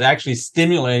breastfeeding is actually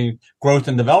stimulating growth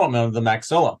and development of the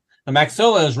maxilla. The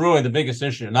maxilla is really the biggest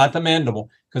issue, not the mandible.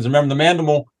 Because remember, the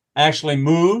mandible actually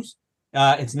moves.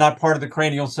 It's not part of the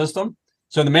cranial system.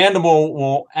 So the mandible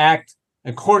will act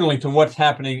accordingly to what's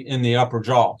happening in the upper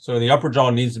jaw. So the upper jaw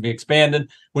needs to be expanded,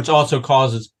 which also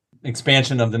causes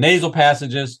expansion of the nasal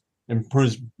passages,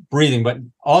 improves breathing. But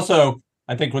also,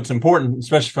 I think what's important,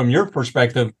 especially from your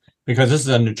perspective, because this is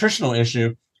a nutritional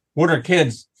issue, what are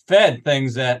kids fed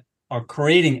things that are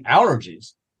creating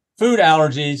allergies? Food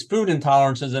allergies, food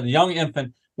intolerances at a young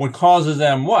infant, what causes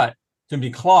them what? To be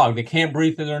clogged. They can't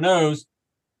breathe through their nose.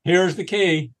 Here's the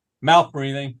key, mouth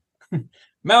breathing.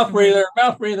 Mouth breather.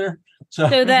 So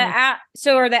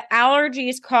are the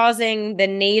allergies causing the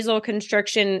nasal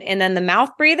constriction and then the mouth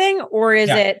breathing, or is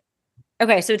it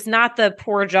okay? So it's not the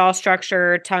poor jaw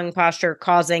structure, tongue posture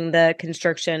causing the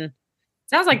constriction.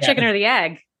 Sounds like chicken or the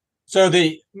egg. So when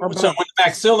the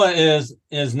maxilla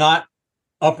is not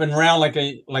up and round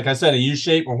like I said, a U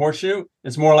shape or horseshoe,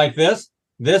 it's more like this.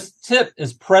 This tip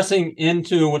is pressing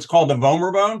into what's called the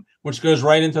vomer bone, which goes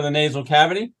right into the nasal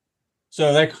cavity.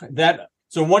 So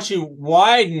so once you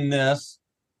widen this,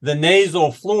 the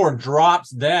nasal floor drops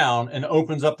down and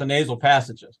opens up the nasal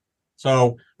passages.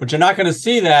 So, but you're not going to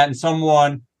see that in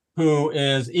someone who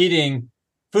is eating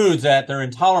foods that they're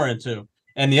intolerant to.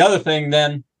 And the other thing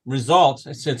then results,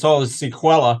 it's all the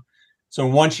sequela. So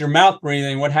once you're mouth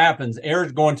breathing, what happens? Air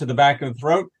going to the back of the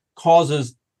throat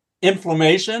causes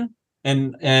inflammation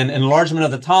and enlargement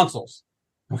of the tonsils.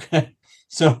 Okay.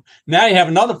 So now you have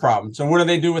another problem. So what do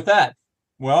they do with that?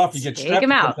 Well, if you get strep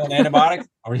with an antibiotic,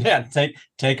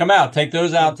 take them out, take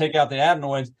those out, take out the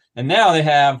adenoids, and now they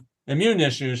have immune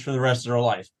issues for the rest of their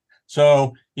life.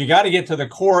 So you got to get to the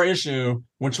core issue,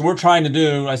 which we're trying to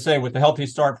do, I say, with the Healthy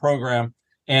Start program,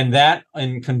 and that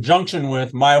in conjunction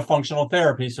with myofunctional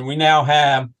therapy. So we now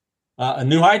have a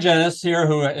new hygienist here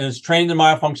who is trained in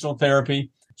myofunctional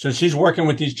therapy. So she's working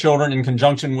with these children in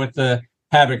conjunction with the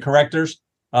habit correctors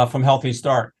from Healthy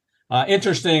Start.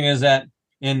 Interesting is that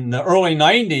in the early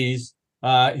 90s,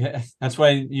 that's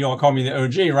why you all call me the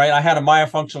OG, right? I had a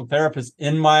myofunctional therapist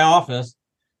in my office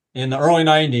in the early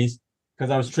 90s because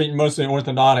I was treating mostly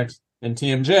orthodontics and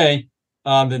TMJ.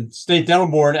 The state dental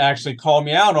board actually called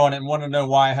me out on it and wanted to know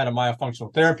why I had a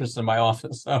myofunctional therapist in my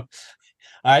office. So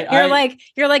you're like,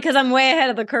 because I'm way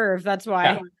ahead of the curve. That's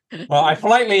why. Yeah. Well, I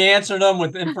politely answered them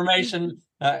with information.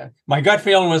 My gut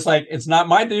feeling was like, it's not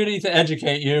my duty to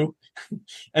educate you.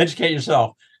 Educate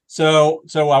yourself.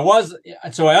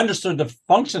 I understood the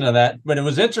function of that, but it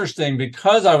was interesting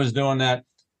because I was doing that.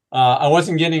 I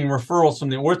wasn't getting referrals from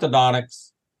the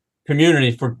orthodontics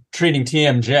community for treating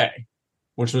TMJ,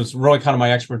 which was really kind of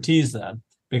my expertise then,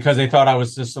 because they thought I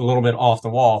was just a little bit off the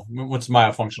wall. What's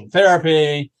myofunctional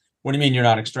therapy? What do you mean you're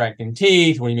not extracting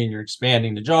teeth? What do you mean you're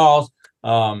expanding the jaws?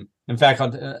 In fact,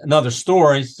 another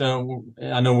story. So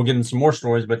I know we'll get into some more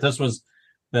stories, but this was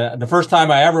the first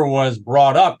time I ever was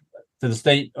brought up to the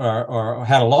state or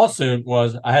had a lawsuit.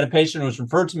 Was I had a patient who was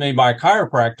referred to me by a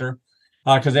chiropractor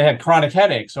because they had chronic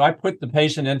headaches. So I put the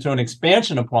patient into an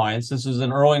expansion appliance. This was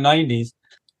in early 90s,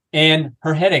 and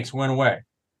her headaches went away.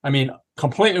 I mean,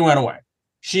 completely went away.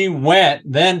 She went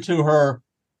then to her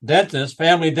dentist,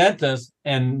 family dentist,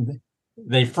 and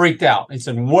they freaked out. They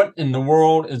said, what in the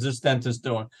world is this dentist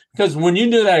doing? Because when you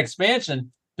do that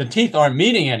expansion, the teeth aren't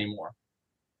meeting anymore.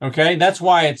 Okay. That's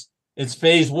why it's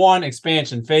phase 1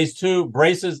 expansion, phase 2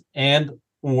 braces and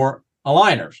or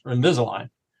aligners or Invisalign.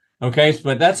 Okay.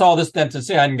 But that's all this dentist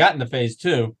said. I hadn't gotten to phase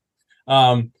 2.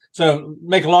 So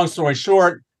make a long story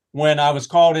short, when I was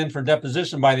called in for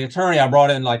deposition by the attorney, I brought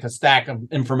in like a stack of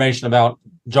information about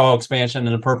jaw expansion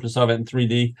and the purpose of it in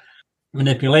 3D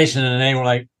manipulation. And they were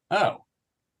like, oh,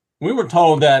 we were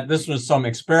told that this was some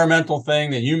experimental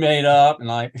thing that you made up. And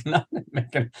like,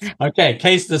 okay,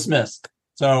 case dismissed.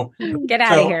 So get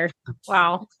out of here.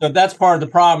 Wow. So that's part of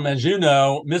the problem, as you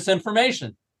know,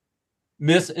 misinformation.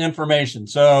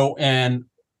 So, and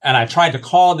I tried to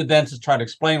call the dentist, try to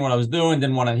explain what I was doing,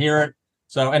 didn't want to hear it.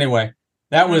 So anyway,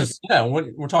 that was,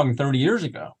 we're talking 30 years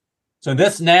ago. So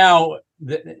this now,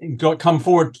 come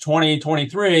forward to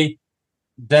 2023,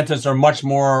 dentists are much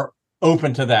more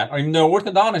open to that. Even though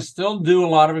orthodontists still do a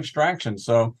lot of extraction.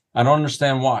 So I don't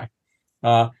understand why.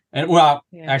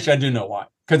 Actually, I do know why.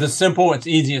 Because it's simple, it's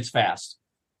easy, it's fast.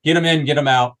 Get them in, get them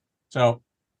out. So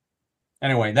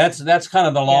anyway, that's kind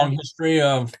of the long history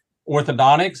of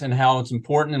orthodontics and how it's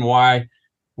important and why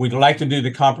we'd like to do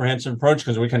the comprehensive approach,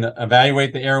 because we can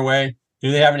evaluate the airway.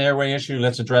 Do they have an airway issue?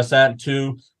 Let's address that.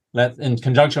 2, in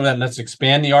conjunction with that, let's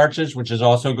expand the arches, which is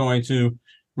also going to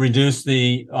reduce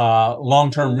the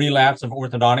long-term relapse of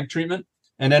orthodontic treatment.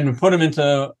 And then we put them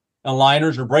into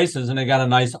aligners or braces, and they got a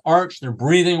nice arch. They're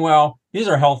breathing well. These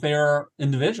are healthier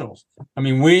individuals. I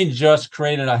mean, we just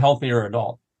created a healthier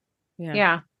adult.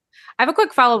 Yeah. I have a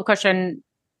quick follow-up question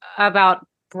about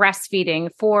breastfeeding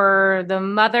for the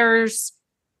mothers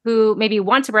who maybe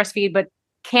want to breastfeed but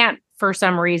can't for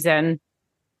some reason.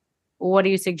 What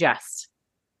do you suggest?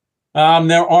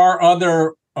 There are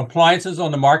other appliances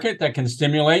on the market that can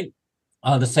stimulate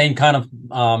the same kind of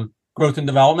growth and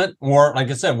development. Or, like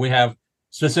I said, we have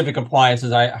specific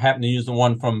appliances. I happen to use the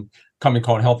one from a company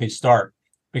called Healthy Start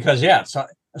because, I'm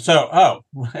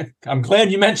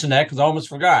glad you mentioned that because I almost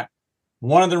forgot.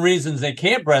 One of the reasons they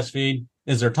can't breastfeed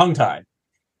is they're tongue-tied.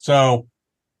 So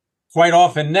quite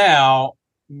often now,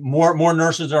 more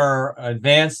nurses are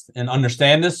advanced and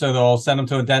understand this, so they'll send them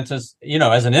to a dentist,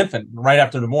 as an infant, right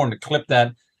after they're born, to clip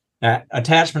that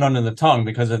attachment under the tongue,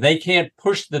 because if they can't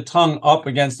push the tongue up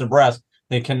against the breast,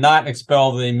 they cannot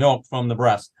expel the milk from the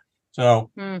breast.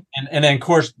 So, and then of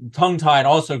course, tongue-tied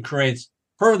also creates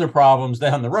further problems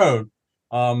down the road,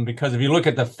 because if you look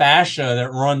at the fascia that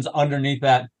runs underneath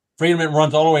that freedom, it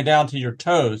runs all the way down to your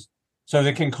toes. So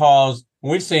that can cause,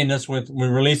 we've seen this we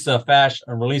release the fascia,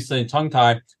 or release the tongue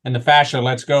tie, and the fascia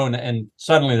lets go, and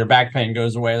suddenly their back pain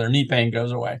goes away, their knee pain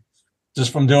goes away,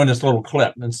 just from doing this little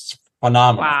clip. It's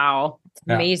phenomenal. Wow.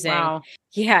 Amazing. Wow.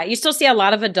 Yeah. You still see a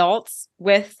lot of adults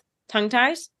with tongue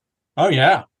ties? Oh,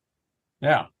 yeah.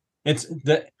 Yeah. It's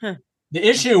the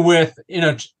issue with,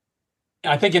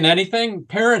 I think in anything,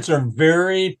 parents are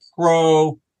very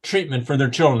pro treatment for their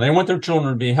children. They want their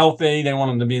children to be healthy. They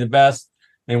want them to be the best.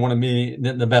 They want to be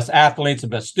the best athletes, the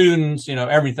best students,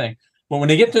 everything. But when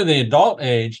they get to the adult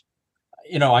age,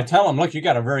 I tell them, look, you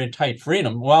got a very tight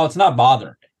freedom. Well, it's not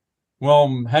bothering me.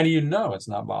 Well, how do you know it's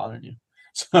not bothering you?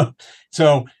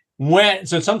 So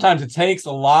sometimes it takes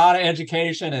a lot of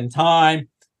education and time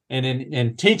and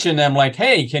in teaching them, like,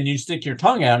 hey, can you stick your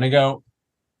tongue out? And they go,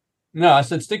 no. I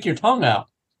said, stick your tongue out.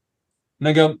 And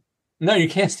they go, no, you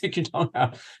can't stick your tongue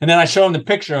out. And then I show them the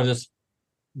picture of this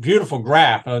beautiful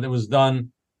graph that was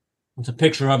done. It's a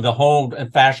picture of the whole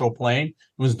fascial plane. It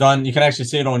was done. You can actually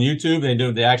see it on YouTube. They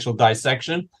do the actual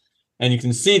dissection, and you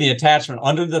can see the attachment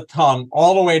under the tongue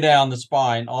all the way down the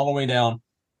spine, all the way down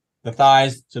the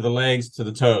thighs to the legs to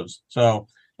the toes. So,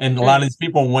 and a lot of these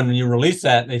people, when you release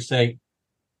that, they say,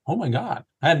 oh my God,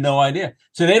 I had no idea.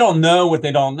 So they don't know what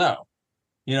they don't know,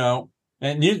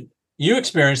 and you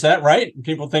experience that, right?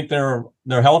 People think they're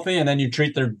healthy, and then you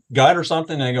treat their gut or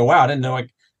something, and they go, wow, I didn't know I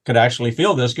could actually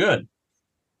feel this good.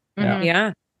 Mm-hmm.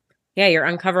 Yeah. Yeah. You're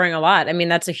uncovering a lot. I mean,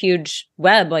 that's a huge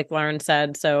web, like Lauren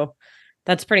said. So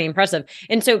that's pretty impressive.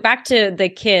 And so back to the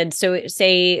kids. So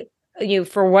say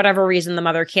for whatever reason, the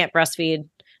mother can't breastfeed,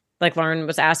 like Lauren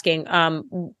was asking,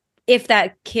 if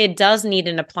that kid does need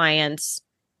an appliance,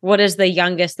 what is the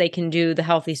youngest they can do the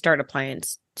Healthy Start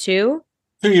appliance? 2?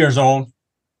 2 years old.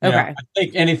 Okay. Yeah, I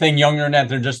think anything younger than that,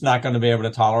 they're just not going to be able to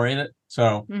tolerate it.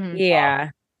 So, yeah.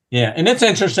 Yeah. And it's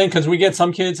interesting because we get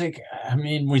some kids,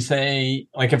 we say,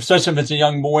 especially if it's a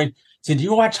young boy, say, do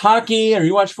you watch hockey or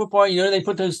you watch football? They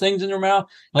put those things in their mouth.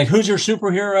 Like, who's your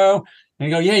superhero? And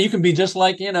you go, yeah, you can be just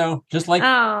like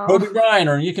Kobe Bryant,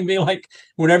 or you can be like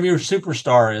whatever your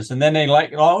superstar is. And then they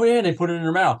they put it in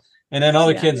their mouth. And then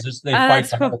other kids they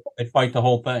fight the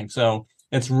whole thing. So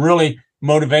it's really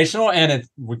motivational, and it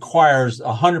requires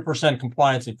 100%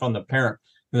 compliance from the parent.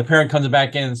 And the parent comes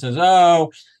back in and says,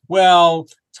 oh, well,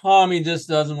 Tommy just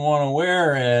doesn't want to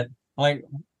wear it. I'm like,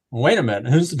 wait a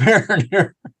minute, who's the parent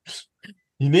here?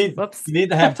 You need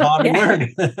to have Tommy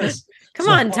wearing this. Come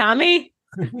on, Tommy.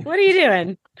 What are you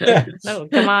doing? Yeah. No,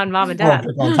 come on, mom and dad.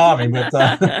 On Tommy, but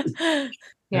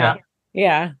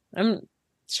yeah. I'm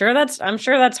sure that's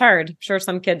hard. I'm sure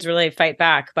some kids really fight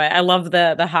back, but I love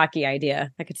the hockey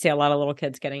idea. I could see a lot of little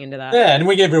kids getting into that. Yeah, and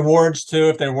we give rewards too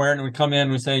if they're wearing it. We come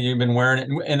in, we say you've been wearing it,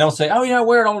 and they'll say, "Oh yeah, I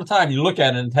wear it all the time." You look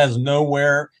at it, and it has no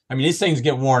wear. I mean, these things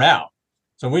get worn out,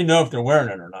 so we know if they're wearing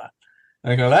it or not.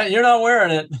 And I go, "You're not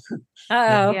wearing it."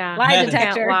 Oh, yeah, lie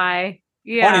detector. Lie.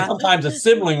 Yeah. Funny, sometimes a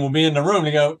sibling will be in the room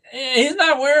and go, he's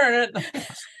not wearing it.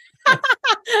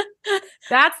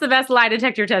 That's the best lie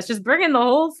detector test. Just bring in the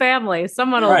whole family.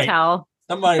 Someone will tell.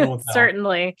 Somebody will tell.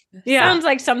 Certainly. Yeah. Sounds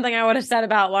like something I would have said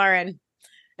about Lauren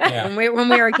when we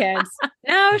were kids.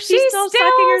 No, she's still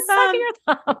sucking her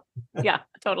thumb. Yeah,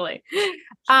 totally.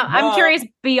 I'm curious,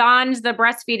 beyond the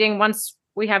breastfeeding, once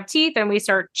we have teeth and we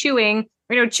start chewing,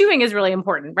 chewing is really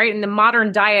important, right? And the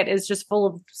modern diet is just full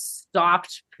of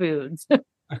soft foods.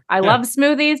 I love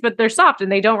smoothies, but they're soft and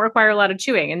they don't require a lot of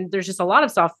chewing. And there's just a lot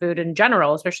of soft food in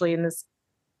general, especially in this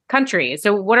country.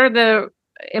 So what are the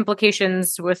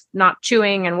implications with not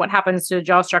chewing, and what happens to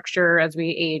jaw structure as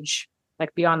we age,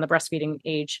 like beyond the breastfeeding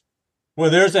age? Well,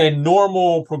 there's a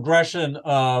normal progression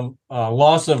of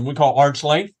loss of we call arch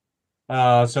length.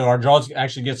 So our jaws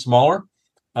actually get smaller.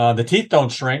 The teeth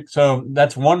don't shrink. So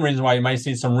that's one reason why you might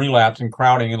see some relapse and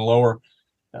crowding in the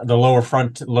lower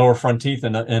front teeth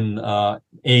in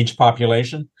age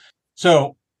population.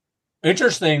 So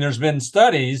interesting. There's been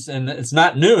studies, and it's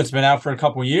not new. It's been out for a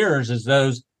couple of years. Is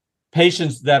those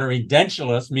patients that are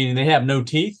edentulous, meaning they have no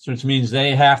teeth, which means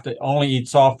they have to only eat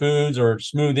soft foods or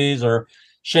smoothies or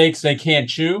shakes. They can't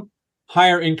chew.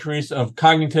 Higher increase of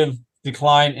cognitive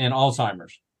decline and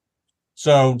Alzheimer's.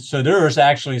 So there is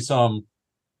actually some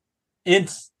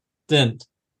instant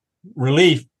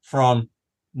relief from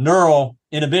neural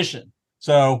inhibition.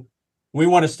 So we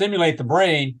want to stimulate the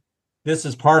brain. This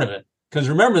is part of it. Because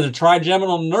remember, the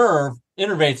trigeminal nerve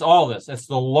innervates all this. It's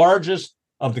the largest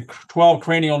of the 12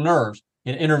 cranial nerves.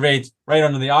 It innervates right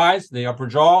under the eyes, the upper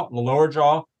jaw, the lower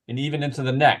jaw, and even into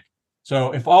the neck.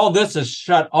 So if all this is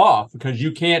shut off because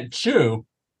you can't chew,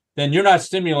 then you're not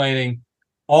stimulating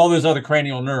all those other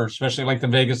cranial nerves, especially like the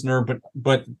vagus nerve.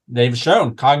 But they've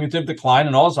shown cognitive decline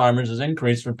and Alzheimer's is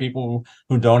increased for people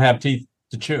who don't have teeth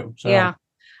to chew. So yeah.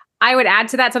 I would add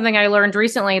to that something I learned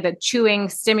recently, that chewing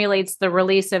stimulates the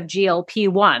release of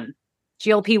GLP-1.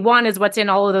 GLP-1 is what's in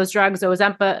all of those drugs,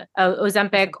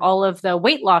 Ozempic, all of the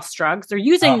weight loss drugs. They're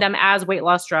using them as weight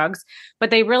loss drugs, but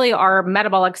they really are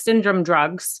metabolic syndrome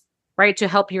drugs, right, to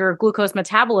help your glucose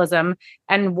metabolism.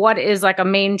 And what is like a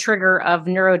main trigger of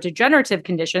neurodegenerative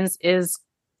conditions is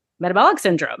metabolic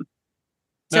syndrome.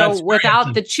 So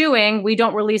without the chewing, we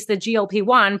don't release the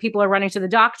GLP-1. People are running to the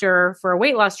doctor for a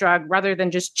weight loss drug rather than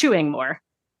just chewing more.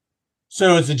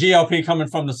 So is the GLP coming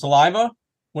from the saliva?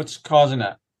 What's causing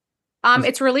that?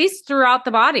 It's released throughout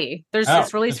the body.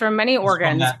 It's released from many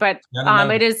organs, but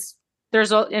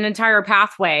there's an entire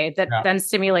pathway that then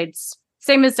stimulates,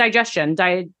 same as digestion.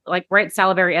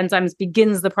 Salivary enzymes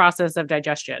begins the process of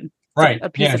digestion. Right. A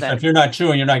piece of it. So if you're not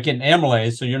chewing, you're not getting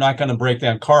amylase, so you're not going to break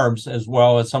down carbs as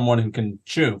well as someone who can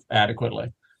chew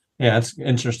adequately. Yeah, it's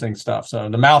interesting stuff. So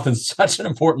the mouth is such an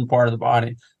important part of the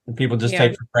body that people just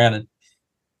take for granted.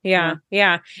 Yeah.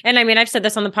 And I mean, I've said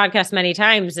this on the podcast many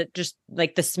times, that just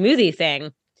like the smoothie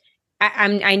thing,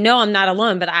 I know I'm not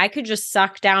alone, but I could just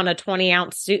suck down a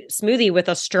 20-ounce smoothie with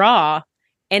a straw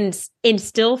and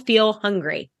still feel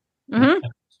hungry. Mm-hmm.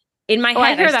 In my head,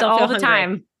 I hear that all the hungry.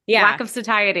 time. Yeah. Lack of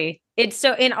satiety. It's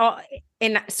so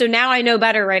so now I know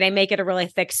better, right? I make it a really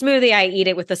thick smoothie. I eat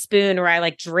it with a spoon, or I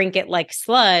like drink it like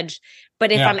sludge.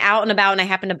 But if I'm out and about and I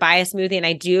happen to buy a smoothie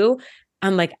and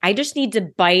I'm like, I just need to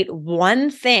bite one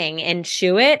thing and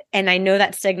chew it, and I know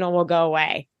that signal will go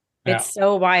away. Yeah. It's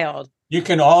so wild. You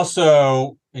can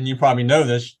also, and you probably know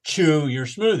this, chew your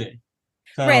smoothie.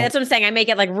 So, right, that's what I'm saying. I make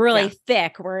it like really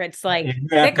thick, where it's like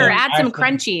thicker. Add some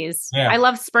crunchies. Yeah. I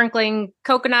love sprinkling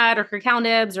coconut or cacao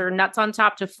nibs or nuts on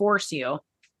top to force you.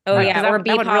 Oh yeah, or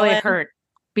bee pollen. That would really hurt.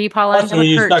 Bee pollen. Also, when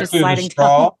you stuck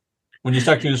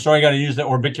through the straw, you got to use the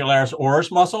orbicularis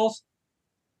oris muscles.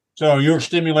 So you're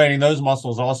stimulating those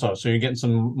muscles also. So you're getting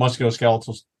some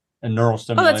musculoskeletal and neural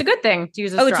stimulation. Oh, that's a good thing to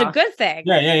use a straw. Oh, it's a good thing.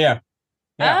 Yeah.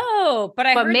 Oh, but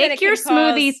heard make your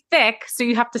smoothie thick, so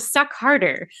you have to suck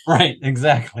harder. Right,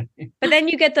 exactly. But then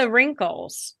you get the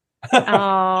wrinkles.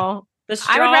 Oh, the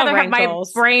straw I would rather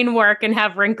wrinkles. have my brain work and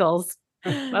have wrinkles.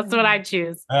 That's what I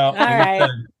choose. All right.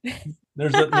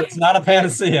 It's not a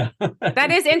panacea. That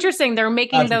is interesting. They're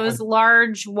making those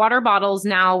large water bottles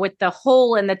now with the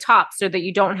hole in the top so that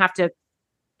you don't have to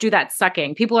do that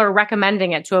sucking. People are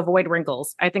recommending it to avoid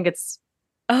wrinkles. I think it's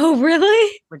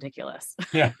really ridiculous.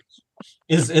 Yeah.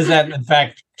 Is that in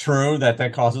fact true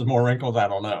that causes more wrinkles? I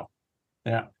don't know.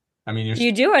 Yeah. I mean,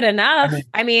 you do it enough.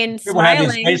 I mean people smiling.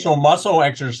 have these facial muscle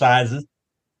exercises.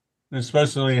 They're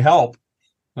supposed to help.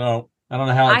 So I don't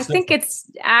know how I think it's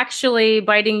actually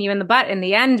biting you in the butt in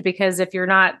the end, because if you're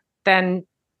not then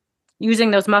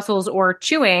using those muscles or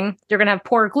chewing, you're going to have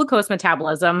poor glucose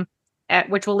metabolism,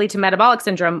 which will lead to metabolic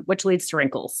syndrome, which leads to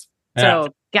wrinkles. Yeah.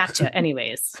 So gotcha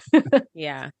anyways.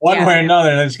 Yeah. One way or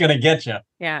another, it's going to get you.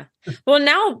 Yeah. Well,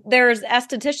 now there's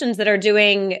estheticians that are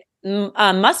doing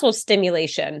muscle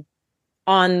stimulation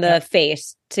on the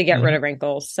face to get rid of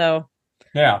wrinkles. So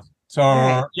yeah.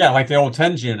 So like the old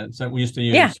TENS units that we used to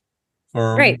use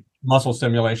for muscle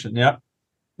stimulation.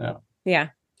 Yeah.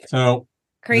 So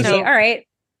crazy. All right.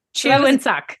 Chew and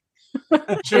suck.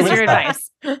 Is your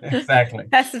advice. Exactly.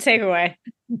 That's the takeaway.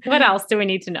 What else do we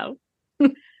need to know?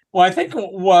 Well, I think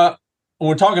when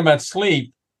we're talking about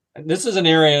sleep, this is an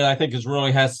area that I think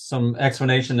really has some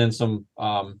explanation and some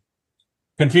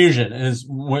confusion, is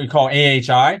what we call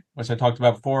AHI, which I talked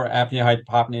about before,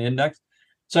 apnea-hypopnea index.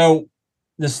 So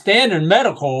the standard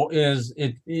medical is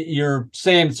you're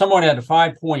saying someone at a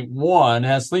 5.1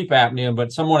 has sleep apnea,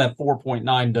 but someone at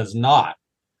 4.9 does not.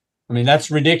 I mean, that's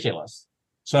ridiculous.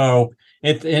 So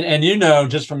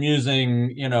just from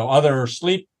using, other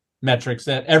sleep metrics,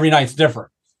 that every night's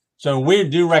different. So we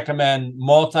do recommend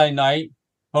multi-night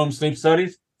home sleep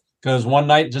studies, because one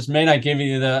night just may not give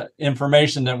you the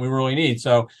information that we really need.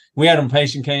 So we had a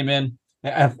patient came in.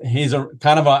 He's a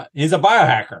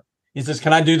biohacker. He says,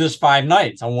 "Can I do this 5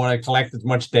 nights? I want to collect as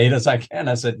much data as I can."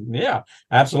 I said, "Yeah,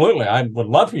 absolutely. I would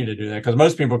love for you to do that," because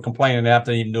most people complain they have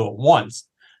to even do it once.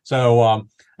 So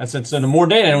I said, so the more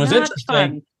data, and it was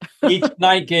interesting. Each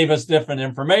night gave us different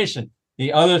information.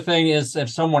 The other thing is, if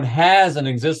someone has an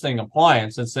existing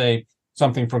appliance, let's say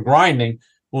something for grinding,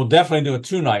 we'll definitely do a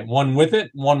 2-night, one with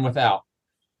it, one without.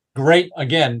 Great.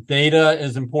 Again, data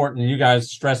is important. You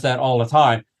guys stress that all the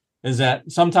time, is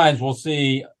that sometimes we'll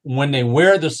see when they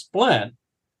wear the splint,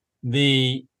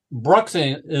 the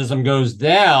bruxism goes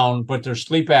down, but their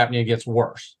sleep apnea gets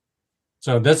worse.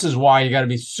 So this is why you got to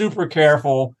be super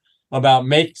careful about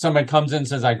somebody comes in and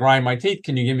says, "I grind my teeth.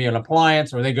 Can you give me an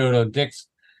appliance?" Or they go to Dick's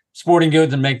Sporting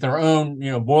Goods and make their own,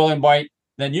 boil and bite.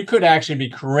 Then you could actually be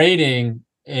creating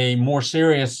a more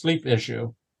serious sleep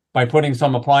issue by putting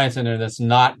some appliance in there that's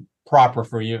not proper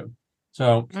for you.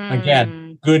 So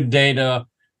again, good data.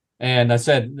 And I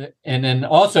said, and then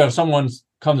also if someone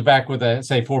comes back with a,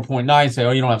 say, 4.9, say,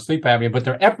 "Oh, you don't have sleep apnea," but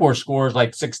their Epworth score is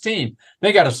like 16,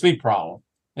 they got a sleep problem.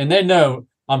 And they know,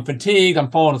 I'm fatigued,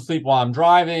 I'm falling asleep while I'm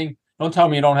driving. Don't tell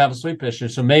me you don't have a sleep issue.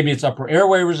 So maybe it's upper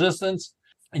airway resistance.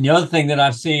 And the other thing that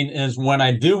I've seen is when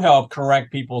I do help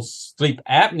correct people's sleep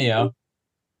apnea,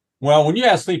 well, when you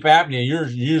have sleep apnea, you're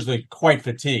usually quite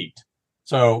fatigued.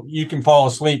 So you can fall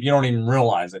asleep. You don't even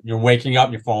realize it. You're waking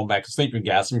up, you're falling back asleep, you're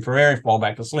gasping for air, you fall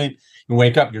back asleep, you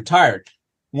wake up, you're tired.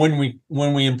 When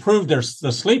we improve the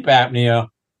sleep apnea,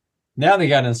 now they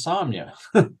got insomnia.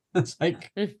 It's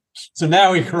like, so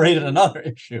now we created another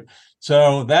issue.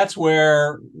 So that's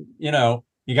where,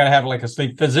 you got to have like a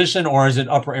sleep physician, or is it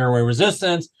upper airway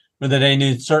resistance, whether they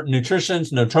need certain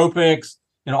nutritions, nootropics,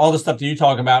 all the stuff that you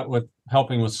talk about with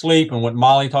helping with sleep, and what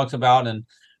Molly talks about in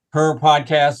her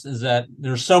podcast, is that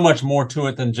there's so much more to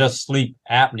it than just sleep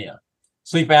apnea.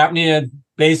 Sleep apnea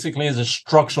basically is a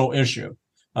structural issue.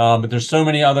 But there's so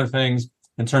many other things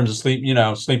in terms of sleep,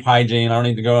 sleep hygiene. I don't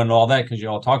need to go into all that because you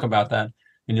all talk about that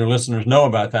and your listeners know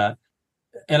about that.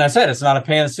 and I said, it's not a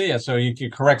panacea. So you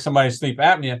can correct somebody's sleep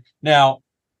apnea. Now,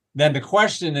 then the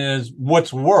question is,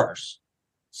 what's worse,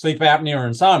 sleep apnea or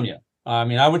insomnia? I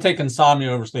mean, I would take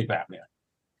insomnia over sleep apnea.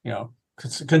 You know,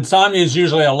 insomnia is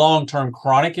usually a long-term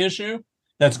chronic issue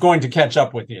that's going to catch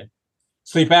up with you.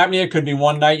 Sleep apnea could be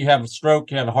one night you have a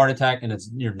stroke, you have a heart attack, and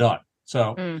you're done.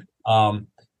 So,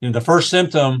 the first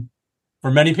symptom for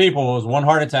many people is one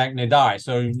heart attack and they die.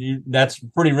 So that's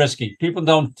pretty risky. People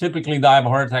don't typically die of a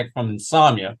heart attack from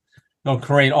insomnia. They'll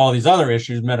create all these other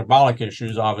issues, metabolic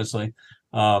issues, obviously.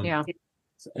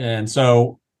 And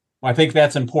so I think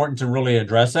that's important to really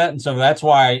address that. And so that's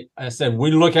why I said we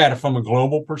look at it from a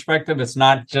global perspective. It's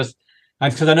not just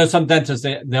because I know some dentists,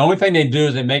 the only thing they do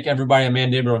is they make everybody a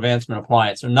mandibular advancement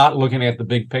appliance. They're not looking at the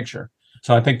big picture.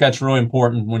 So I think that's really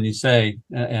important when you say,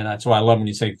 and that's why I love when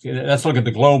you say, let's look at the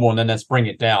global and then let's bring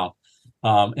it down.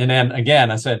 And then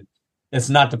again, I said, it's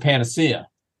not the panacea.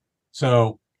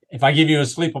 So if I give you a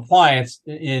sleep appliance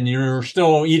and you're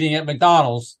still eating at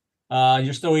McDonald's,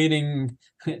 you're still eating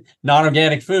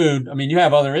non-organic food, I mean, you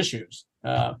have other issues.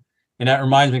 And that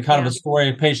reminds me kind of a story.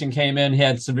 A patient came in, he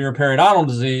had severe periodontal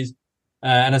disease.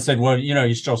 And I said, well,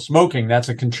 you're still smoking. That's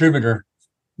a contributor,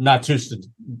 not just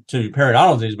to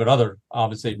periodontal disease, but other,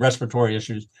 obviously, respiratory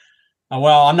issues.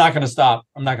 Well, I'm not going to stop.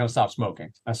 I'm not going to stop smoking.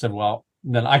 I said, well,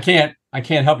 then I can't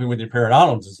help you with your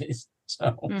periodontal disease.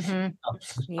 So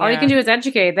all you can do is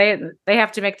educate. They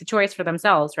have to make the choice for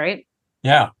themselves, right?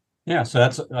 Yeah. So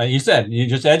that's, you said, you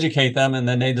just educate them and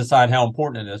then they decide how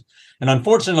important it is. And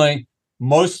unfortunately,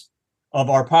 most of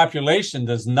our population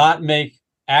does not make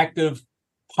active,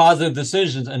 positive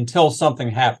decisions until something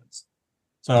happens.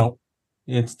 So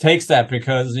it takes that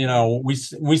because,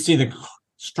 we see the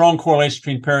strong correlation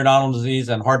between periodontal disease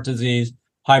and heart disease,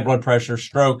 high blood pressure,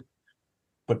 stroke,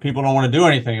 but people don't want to do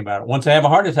anything about it. Once they have a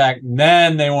heart attack,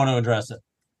 then they want to address it.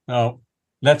 So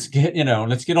let's get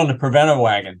on the preventive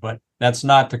wagon, but that's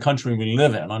not the country we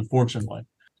live in, unfortunately.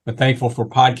 But thankful for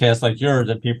podcasts like yours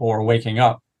that people are waking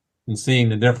up and seeing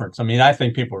the difference. I mean, I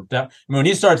think people are when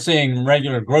you start seeing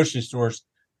regular grocery stores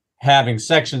having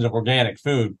sections of organic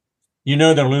food,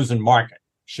 they're losing market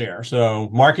share. So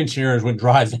market share is what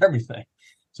drives everything.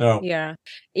 So yeah.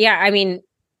 I mean,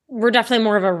 we're definitely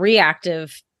more of a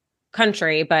reactive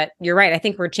country, but you're right. I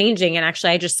think we're changing. And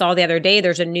actually, I just saw the other day,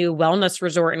 there's a new wellness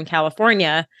resort in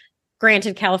California.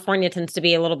 Granted, California tends to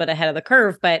be a little bit ahead of the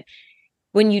curve, but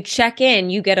when you check in,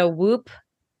 you get a Whoop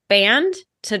band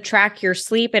to track your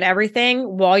sleep and everything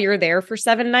while you're there for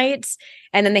 7 nights.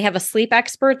 And then they have a sleep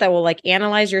expert that will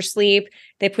analyze your sleep.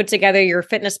 They put together your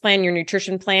fitness plan, your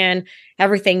nutrition plan,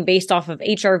 everything based off of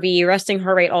HRV, resting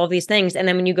heart rate, all of these things. And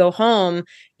then when you go home,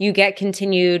 you get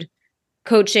continued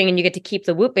coaching and you get to keep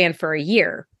the Whoop band for a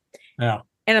year. Yeah.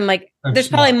 And I'm like, there's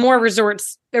probably more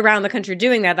resorts around the country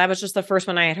doing that. That was just the first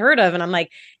one I had heard of. And I'm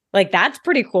like, that's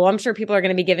pretty cool. I'm sure people are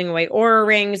going to be giving away Oura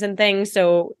rings and things.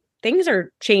 So things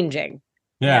are changing.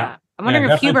 Yeah. I'm wondering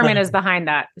if Huberman is behind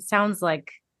that. It sounds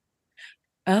like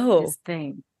his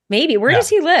thing. Maybe. Where does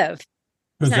he live?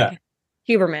 Who's that?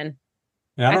 Huberman.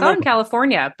 Yeah, I thought in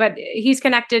California, but he's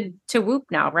connected to Whoop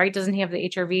now, right? Doesn't he have the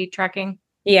HRV tracking?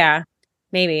 Yeah,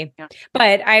 maybe. Yeah.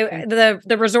 But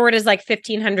the resort is like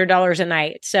 $1,500 a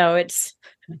night. So it's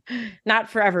not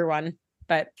for everyone.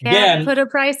 But can't put a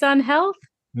price on health?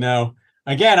 No.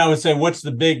 Again, I would say, what's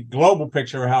the big global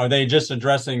picture? How are they just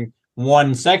addressing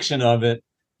one section of it?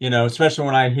 Especially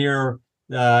when I hear,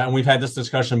 and we've had this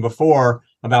discussion before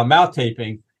about mouth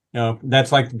taping,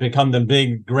 that's become the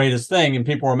big, greatest thing. And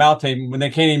people are mouth taping when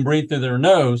they can't even breathe through their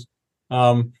nose.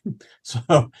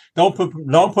 So don't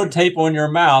put tape on your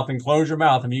mouth and close your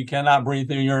mouth if you cannot breathe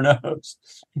through your nose.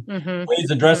 Please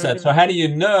address that. So how do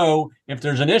you know if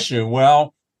there's an issue?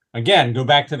 Well, again, go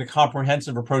back to the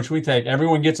comprehensive approach we take.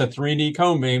 Everyone gets a 3D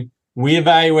cone beam. We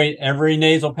evaluate every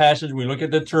nasal passage. We look at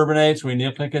the turbinates. We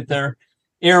look at their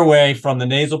airway from the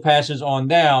nasal passage on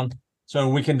down, so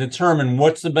we can determine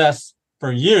what's the best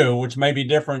for you, which may be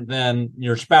different than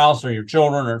your spouse or your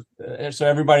children, or so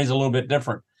everybody's a little bit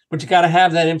different. But you got to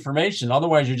have that information,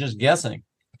 otherwise you're just guessing,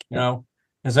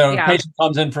 And so a patient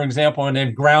comes in, for example, and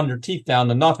they've ground their teeth down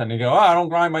to nothing. They go, I don't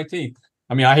grind my teeth.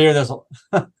 I mean, I hear this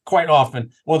quite often.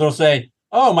 Well, they'll say,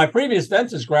 oh, my previous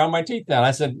dentist ground my teeth down.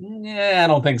 I said, I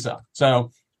don't think so.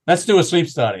 So let's do a sleep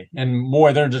study. And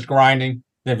boy, they're just grinding.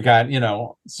 They've got,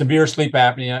 severe sleep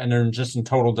apnea and they're just in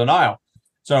total denial.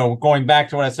 So going back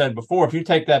to what I said before, if you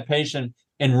take that patient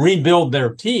and rebuild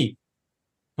their teeth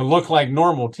to look like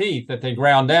normal teeth that they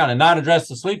ground down and not address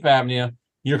the sleep apnea,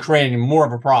 you're creating more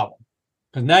of a problem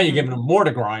because now you're giving them more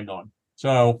to grind on.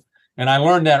 So, and I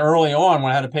learned that early on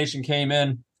when I had a patient came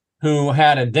in who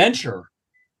had a denture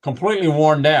completely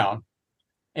worn down.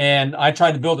 And I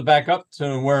tried to build it back up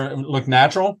to where it looked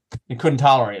natural and couldn't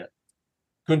tolerate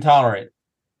it.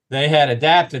 They had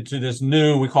adapted to this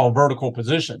new, we call vertical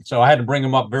position. So I had to bring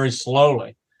them up very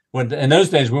slowly. In those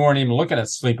days, we weren't even looking at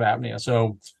sleep apnea.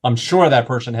 So I'm sure that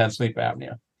person had sleep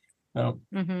apnea. So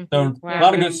wow. A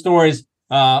lot of good stories.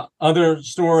 Other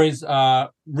stories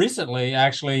recently,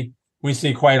 actually, we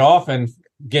see quite often,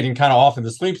 getting kind of off of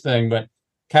the sleep thing, but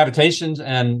cavitations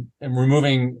and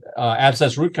removing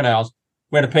abscess root canals.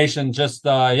 We had a patient just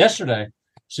yesterday.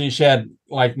 She had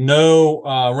like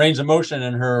no range of motion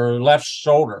in her left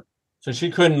shoulder. So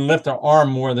she couldn't lift her arm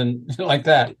more than like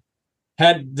that.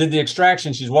 Did the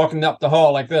extraction. She's walking up the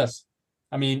hall like this.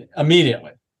 I mean,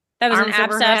 immediately. That was Arms an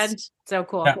abscess. overhead. So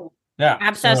cool. Yeah.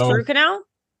 Abscess root canal?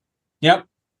 Yep.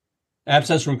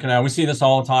 Abscess root canal. We see this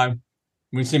all the time.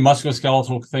 We see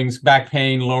musculoskeletal things, back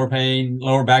pain, lower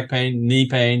back pain, knee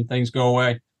pain, things go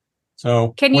away. So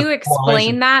can you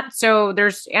explain that? So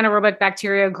there's anaerobic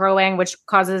bacteria growing, which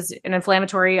causes an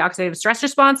inflammatory oxidative stress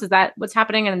response. Is that what's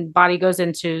happening? And the body goes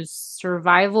into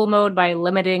survival mode by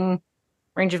limiting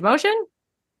range of motion?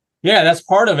 Yeah, that's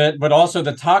part of it, but also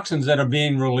the toxins that are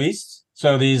being released.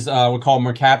 So these, we call them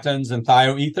mercaptans and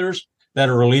thioethers that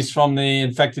are released from the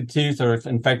infected tooth or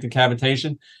infected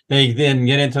cavitation. They then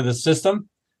get into the system.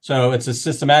 So it's a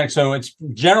systematic. So it's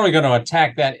generally going to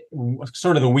attack that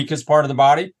sort of the weakest part of the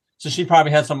body. So she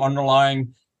probably had some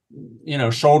underlying,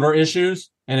 shoulder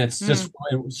issues, and it's just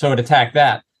so it attacked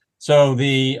that. So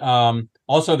the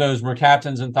also those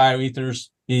mercaptans and thioethers,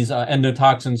 these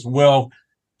endotoxins will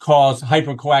cause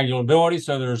hypercoagulability.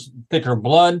 So there's thicker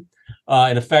blood.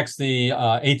 It affects the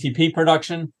ATP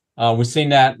production. We've seen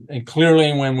that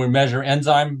clearly when we measure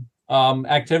enzyme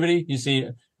activity. You see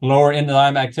lower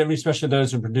enzyme activity, especially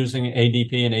those who are producing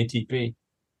ADP and ATP.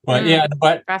 But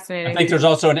but fascinating. I think there's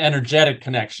also an energetic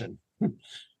connection.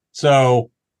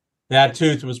 So that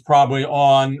tooth was probably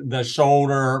on the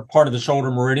shoulder, part of the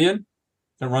shoulder meridian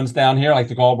that runs down here, like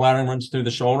the gallbladder runs through the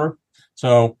shoulder.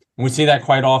 So we see that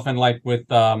quite often, like with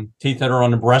teeth that are on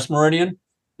the breast meridian.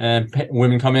 And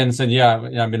women come in and said,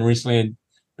 I've been recently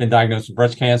diagnosed with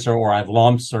breast cancer, or I have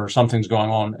lumps or something's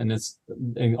going on, and it's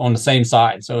on the same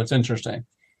side. So it's interesting.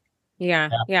 Yeah.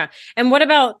 And what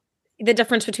about the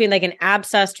difference between like an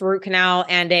abscessed root canal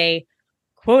and a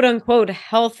quote unquote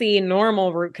healthy,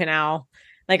 normal root canal?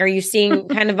 Like, are you seeing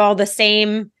kind of all the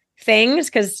same things?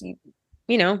 Because,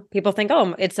 people think,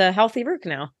 oh, it's a healthy root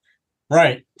canal.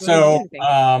 Right. So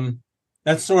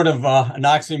that's sort of an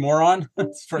oxymoron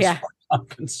as far as I'm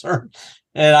concerned.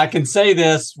 And I can say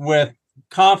this with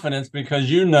confidence because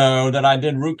that I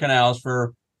did root canals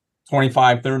for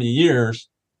 25, 30 years.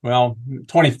 Well,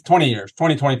 20 years,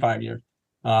 25 years.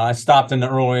 I stopped in the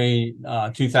early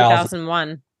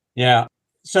 2001. Yeah.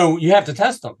 So you have to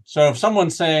test them. So if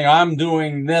someone's saying, I'm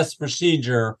doing this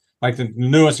procedure, like the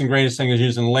newest and greatest thing is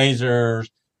using lasers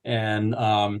and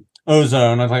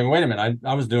ozone. I was like, wait a minute,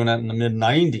 I was doing that in the mid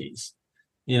 90s,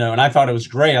 and I thought it was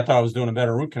great. I thought I was doing a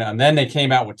better root canal. And then they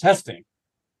came out with testing.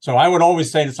 So I would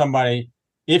always say to somebody,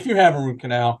 if you have a root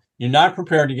canal, you're not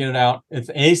prepared to get it out, it's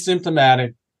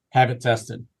asymptomatic, have it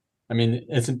tested. I mean,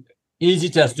 it's an easy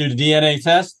test. Do the DNA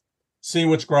test, see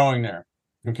what's growing there.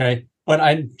 Okay. But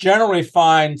I generally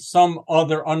find some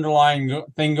other underlying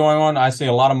thing going on. I see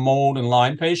a lot of mold in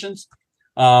Lyme patients.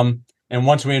 And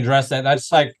once we address that,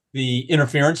 that's like the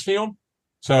interference field.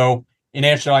 So in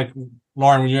answer, like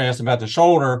Lauren, when you asked about the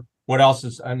shoulder, what else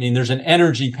is, there's an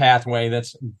energy pathway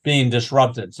that's being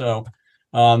disrupted. So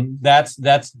that's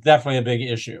definitely a big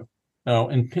issue. So,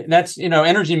 and that's,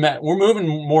 energy, we're moving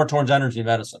more towards energy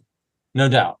medicine, no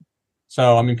doubt.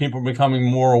 So, people are becoming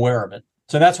more aware of it.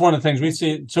 So that's one of the things we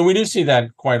see. So we do see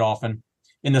that quite often.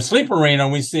 In the sleep arena,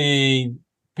 we see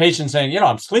patients saying,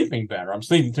 I'm sleeping better. I'm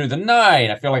sleeping through the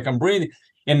night. I feel like I'm breathing.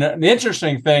 And the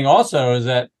interesting thing also is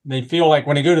that they feel like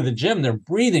when they go to the gym, they're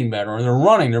breathing better, or they're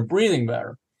running, they're breathing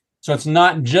better. So it's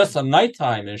not just a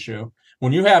nighttime issue.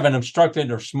 When you have an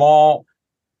obstructed or small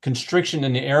constriction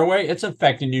in the airway, it's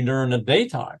affecting you during the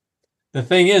daytime. The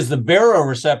thing is, the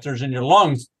baroreceptors in your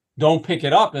lungs don't pick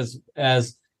it up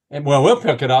we'll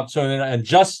pick it up so that it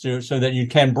adjusts to so that you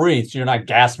can breathe. So you're not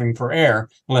gasping for air,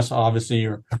 unless obviously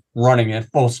you're running at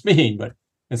full speed. But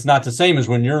it's not the same as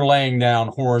when you're laying down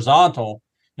horizontal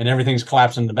and everything's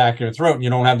collapsing in the back of your throat and you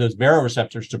don't have those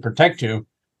baroreceptors to protect you.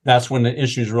 That's when the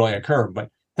issues really occur. But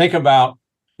think about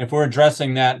if we're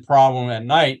addressing that problem at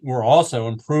night, we're also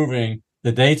improving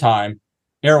the daytime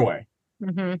airway.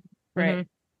 Mm-hmm. Right. Mm-hmm.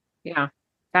 Yeah.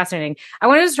 Fascinating. I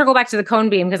wanted to circle back to the cone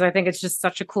beam because I think it's just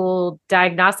such a cool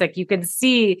diagnostic. You can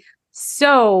see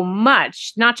so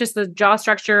much, not just the jaw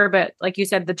structure, but like you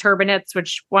said, the turbinates,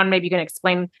 which one, maybe you can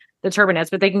explain the turbinates,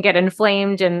 but they can get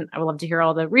inflamed. And I would love to hear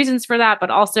all the reasons for that,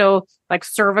 but also like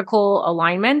cervical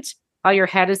alignment, how your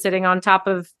head is sitting on top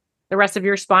of the rest of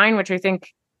your spine, which I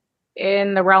think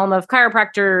in the realm of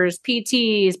chiropractors,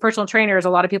 PTs, personal trainers, a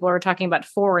lot of people are talking about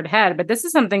forward head, but this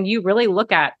is something you really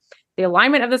look at, the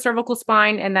alignment of the cervical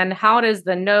spine, and then how does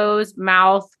the nose,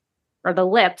 mouth, or the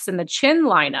lips and the chin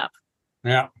line up?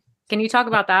 Yeah. Can you talk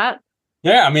about that?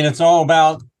 Yeah. I mean, it's all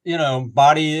about,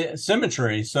 body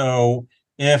symmetry. So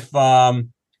if, and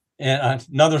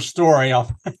another story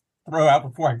I'll throw out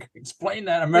before I explain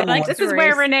that. I remember this is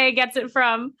where Renee gets it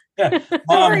from. Yeah,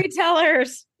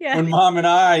 storytellers. Yeah. When Mom and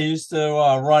I used to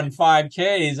run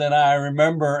 5Ks, and I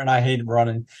remember, and I hated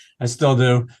running, I still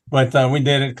do, but we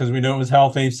did it because we knew it was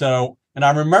healthy. So, and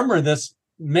I remember this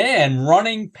man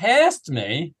running past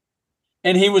me,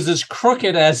 and he was as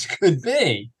crooked as could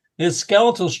be, his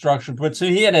skeletal structure. But so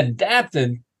he had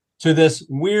adapted to this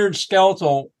weird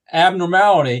skeletal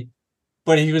abnormality,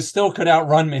 but he was still could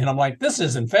outrun me. And I'm like, this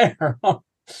isn't fair.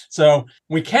 So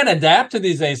we can adapt to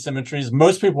these asymmetries.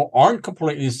 Most people aren't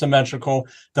completely symmetrical.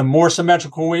 The more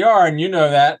symmetrical we are, and you know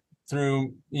that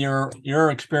through your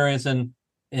experience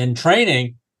in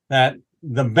training, that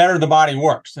the better the body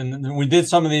works. And we did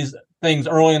some of these things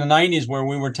early in the 90s where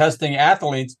we were testing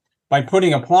athletes by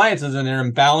putting appliances in there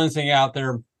and balancing out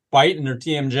their bite and their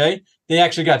TMJ. They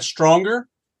actually got stronger.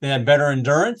 They had better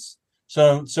endurance.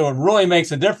 So it really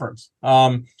makes a difference.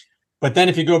 But then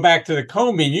if you go back to the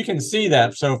cone beam, you can see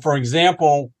that. So, for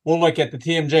example, we'll look at the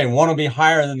TMJ. One will be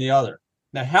higher than the other.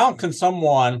 Now, how can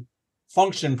someone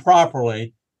function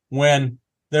properly when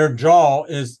their jaw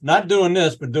is not doing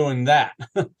this, but doing that?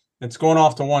 It's going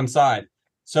off to one side.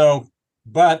 So,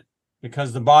 but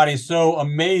because the body's so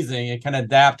amazing, it can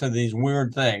adapt to these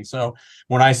weird things. So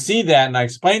when I see that and I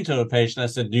explain to a patient, I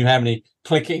said, do you have any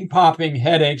clicking, popping,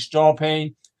 headaches, jaw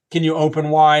pain? Can you open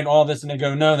wide, all this? And they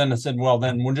go, no. Then I said, well,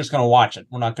 then we're just going to watch it.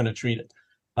 We're not going to treat it.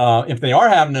 If they are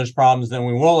having those problems, then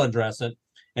we will address it.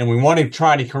 And we want to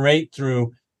try to create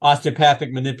through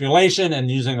osteopathic manipulation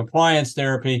and using appliance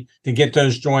therapy to get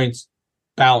those joints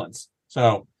balanced.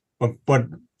 So, but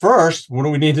first, what do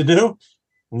we need to do?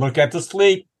 Look at the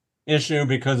sleep issue,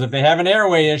 because if they have an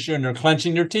airway issue and they're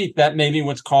clenching their teeth, that may be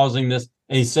what's causing this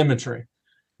asymmetry.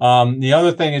 The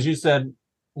other thing, as you said,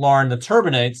 Lauren, the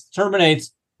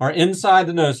turbinates are inside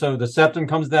the nose. So the septum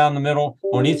comes down the middle.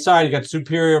 On each side, you got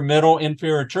superior, middle,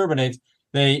 inferior turbinates.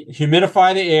 They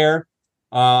humidify the air,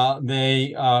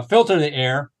 they filter the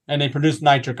air, and they produce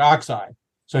nitric oxide.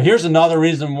 So here's another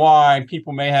reason why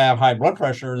people may have high blood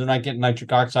pressure. They're not getting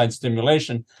nitric oxide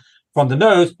stimulation from the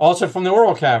nose, also from the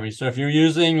oral cavity. So if you're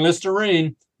using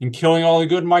Listerine and killing all the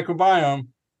good microbiome,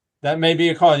 that may be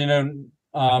a cause.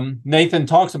 Nathan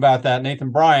talks about that,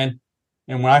 Nathan Bryan.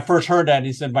 And when I first heard that,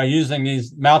 he said, by using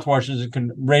these mouthwashes, it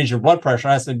can raise your blood pressure.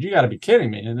 I said, you got to be kidding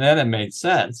me. And then it made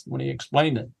sense when he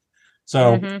explained it.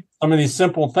 So some of these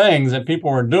simple things that people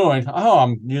are doing,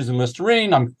 I'm using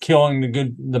Listerine, I'm killing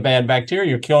the bad bacteria,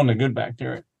 you're killing the good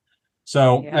bacteria.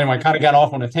 So anyway, I kind of got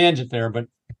off on a tangent there, but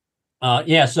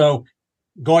so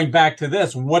going back to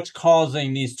this, what's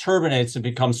causing these turbinates to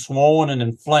become swollen and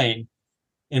inflamed?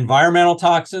 Environmental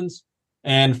toxins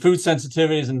and food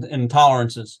sensitivities and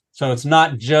intolerances. So it's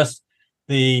not just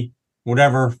the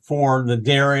whatever for the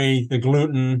dairy, the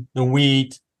gluten, the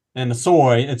wheat, and the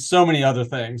soy. It's so many other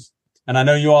things. And I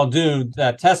know you all do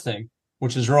that testing,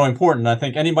 which is really important. I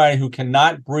think anybody who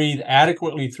cannot breathe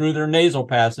adequately through their nasal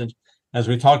passage, as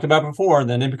we talked about before,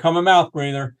 then they become a mouth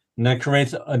breather, and that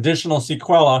creates additional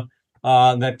sequela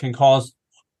that can cause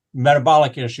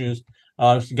metabolic issues.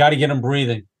 You got to get them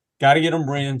breathing.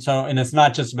 So, and it's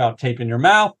not just about taping your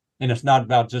mouth, and it's not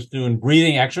about just doing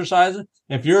breathing exercises.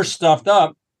 If you're stuffed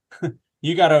up,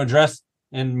 you got to address,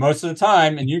 and most of the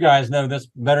time, and you guys know this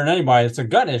better than anybody, it's a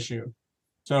gut issue.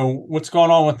 So what's going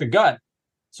on with the gut?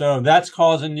 So that's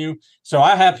causing you. So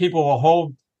I have people will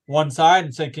hold one side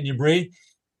and say, can you breathe?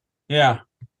 Yeah.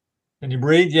 Can you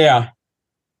breathe? Yeah.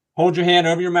 Hold your hand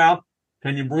over your mouth.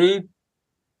 Can you breathe?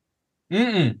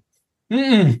 We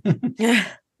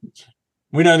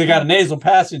know they got a nasal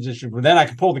passage issue, but then I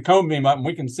can pull the cone beam up and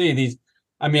we can see these.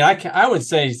 I mean, I would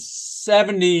say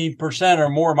 70% or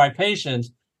more of my patients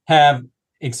have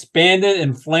expanded,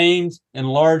 inflamed,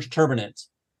 enlarged turbinates.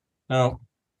 So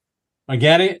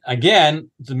again,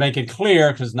 to make it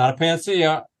clear, because it's not a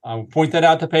panacea, I'll point that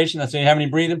out to patients. I say, you have any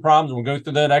breathing problems? We'll go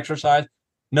through that exercise.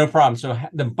 No problem. So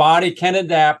the body can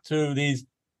adapt to these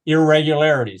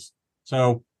irregularities.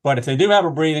 So, but if they do have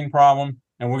a breathing problem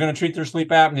and we're going to treat their sleep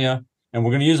apnea and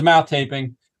we're going to use mouth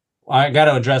taping, I got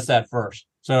to address that first.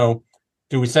 So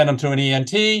do we send them to an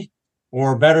ENT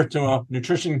or better to a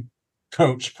nutrition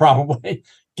coach? Probably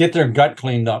get their gut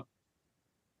cleaned up.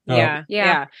 So,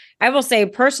 yeah. I will say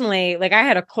personally, like I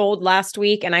had a cold last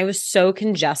week and I was so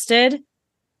congested,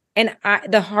 and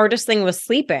the hardest thing was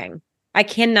sleeping. I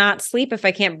cannot sleep if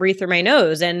I can't breathe through my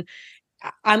nose, and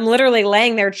I'm literally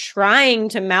laying there trying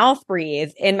to mouth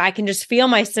breathe, and I can just feel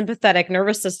my sympathetic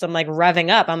nervous system like revving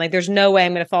up. I'm like, there's no way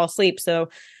I'm going to fall asleep. So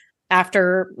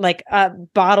after like a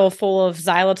bottle full of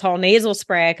xylitol nasal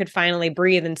spray, I could finally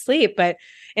breathe and sleep. And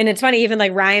it's funny, even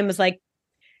like Ryan was like,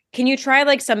 can you try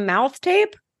like some mouth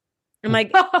tape? I'm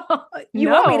like, you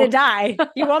want me to die?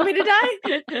 You want me to die?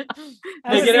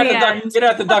 Get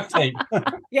out the duct tape.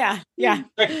 Yeah.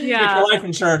 Check your life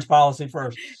insurance policy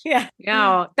first. Yeah.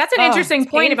 That's an interesting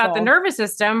point about the nervous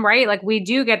system, right? Like we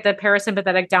do get the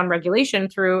parasympathetic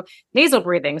downregulation through nasal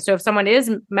breathing. So if someone is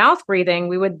mouth breathing,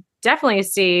 we would definitely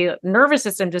see nervous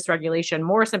system dysregulation,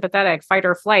 more sympathetic, fight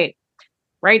or flight,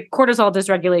 right? Cortisol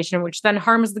dysregulation, which then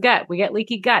harms the gut. We get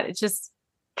leaky gut. It's just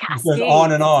cascade. It goes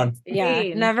on and on.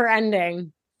 Yeah, never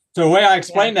ending. So the way I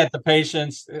explain that to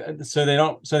patients, so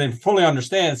they fully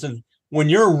understand. So when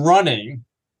you're running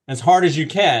as hard as you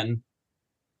can,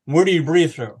 where do you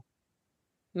breathe through?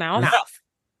 Mouth.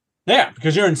 Yeah,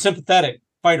 because you're in sympathetic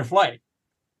fight or flight.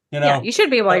 You should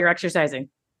be while you're exercising.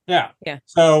 Yeah.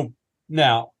 So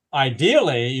now,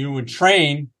 ideally, you would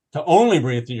train to only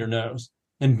breathe through your nose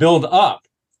and build up.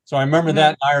 So I remember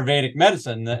that in Ayurvedic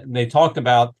medicine that they talked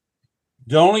about.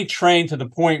 Only train to the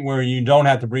point where you don't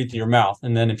have to breathe through your mouth.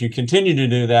 And then if you continue to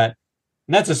do that,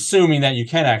 and that's assuming that you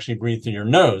can actually breathe through your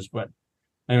nose. But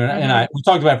we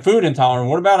talked about food intolerance.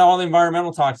 What about all the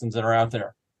environmental toxins that are out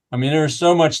there? I mean, there's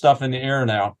so much stuff in the air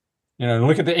now.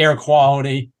 Look at the air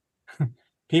quality.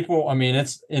 People, I mean,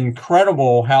 it's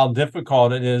incredible how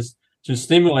difficult it is to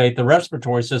stimulate the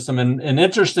respiratory system. And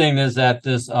interesting is that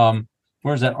this,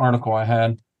 where's that article I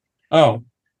had? Oh,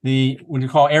 what you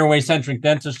call airway-centric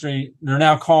dentistry, they're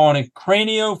now calling it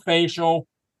craniofacial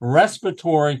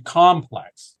respiratory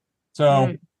complex.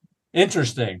 So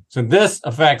interesting. So this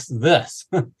affects this.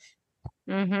 So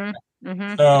if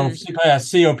people have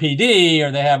COPD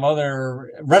or they have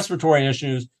other respiratory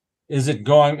issues, is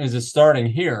it starting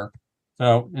here?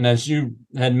 So, and as you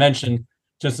had mentioned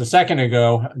just a second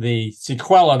ago, the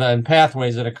sequelae and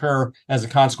pathways that occur as a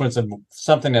consequence of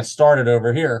something that started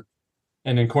over here.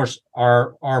 And of course,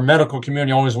 our medical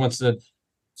community always wants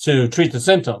to treat the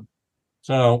symptom.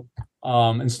 So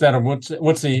instead of what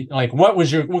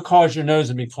caused your nose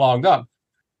to be clogged up?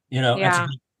 You had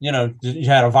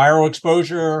a viral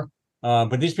exposure,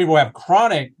 but these people have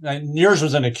chronic. Yours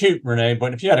was an acute, Renee,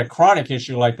 but if you had a chronic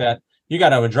issue like that, you got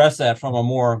to address that from a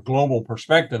more global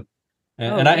perspective.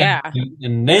 And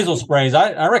nasal sprays,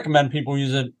 I recommend people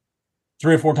use it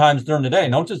 3 or 4 times during the day.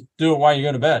 Don't just do it while you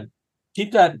go to bed.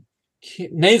 Keep that.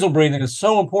 Nasal breathing is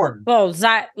so important. Well,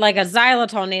 like a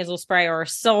xylitol nasal spray or a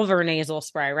silver nasal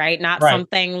spray, right? Not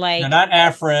something like not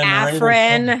Afrin.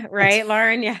 Afrin, right,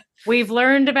 Lauren? Yeah. We've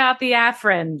learned about the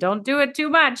Afrin. Don't do it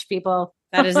too much, people.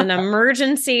 That is an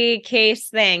emergency case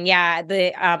thing. Yeah.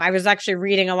 I was actually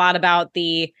reading a lot about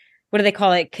what do they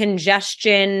call it?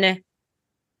 Congestion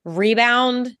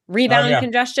rebound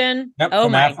congestion. Yep,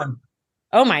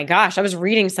 oh my gosh. I was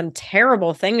reading some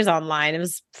terrible things online. It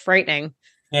was frightening.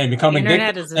 Yeah, you become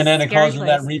addicted, and then it causes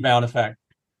that rebound effect.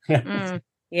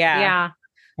 Yeah.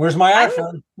 Where's my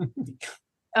iPhone?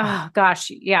 Oh, gosh.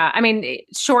 Yeah. I mean,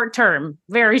 short term,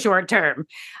 very short term.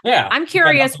 Yeah. I'm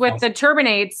curious with the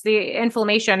turbinates, the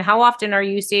inflammation, how often are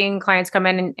you seeing clients come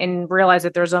in and realize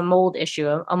that there's a mold issue,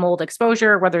 a mold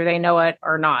exposure, whether they know it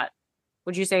or not?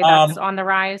 Would you say that's on the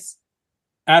rise?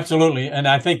 Absolutely. And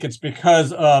I think it's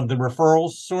because of the referral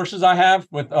sources I have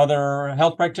with other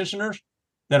health practitioners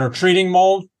that are treating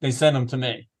mold, they send them to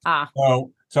me.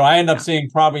 So I end up seeing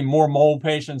probably more mold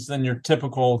patients than your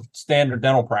typical standard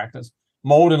dental practice.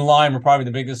 Mold and Lyme are probably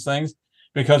the biggest things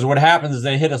because what happens is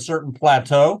they hit a certain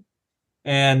plateau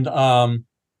and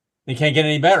they can't get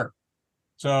any better.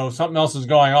 So something else is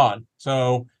going on.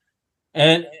 So,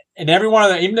 and every one of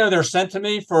them, even though they're sent to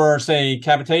me for, say,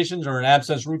 cavitations or an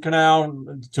abscess root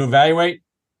canal to evaluate,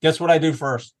 guess what I do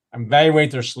first? I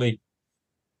evaluate their sleep.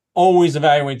 Always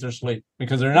evaluate their sleep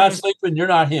because they're not sleeping, you're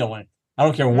not healing. I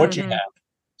don't care what you have.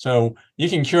 So you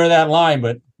can cure that Lyme,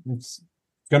 but it's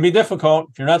going to be difficult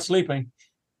if you're not sleeping.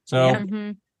 So,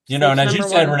 and as you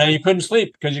said, Renee, you couldn't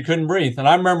sleep because you couldn't breathe. And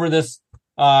I remember this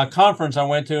conference I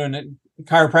went to, and the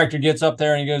chiropractor gets up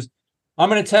there and he goes, I'm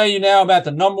going to tell you now about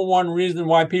the number one reason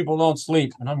why people don't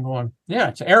sleep. And I'm going, yeah,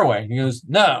 it's airway. He goes,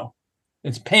 no,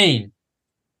 it's pain.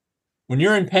 When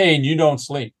you're in pain, you don't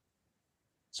sleep.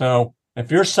 So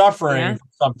if you're suffering from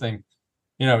something,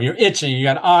 you're itching, you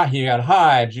got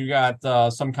hives, you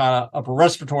got some kind of upper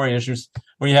respiratory issues,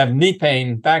 or you have knee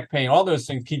pain, back pain, all those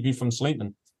things keep you from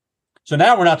sleeping. So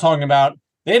now we're not talking about,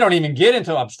 they don't even get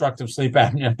into obstructive sleep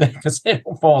apnea because they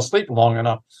don't fall asleep long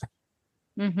enough.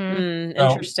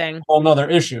 Interesting. Whole nother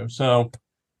issue. So,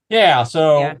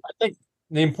 I think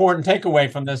the important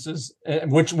takeaway from this is,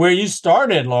 where you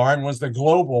started, Lauren, was the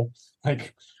global,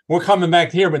 like, we're coming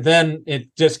back here, but then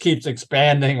it just keeps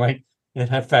expanding. Like,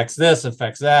 it affects this,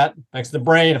 affects that, affects the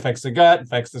brain, affects the gut,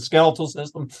 affects the skeletal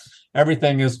system.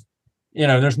 Everything is,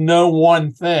 there's no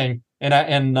one thing. And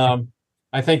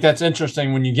I think that's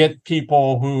interesting when you get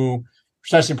people who,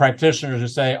 especially practitioners, who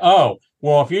say, oh,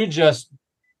 well, if you just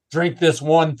drink this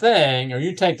one thing or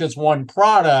you take this one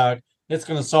product, it's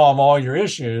going to solve all your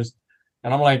issues.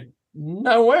 And I'm like,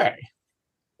 no way.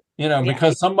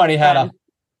 Because somebody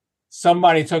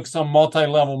took some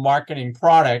multi-level marketing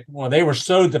product. Well, they were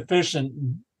so deficient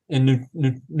in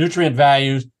nutrient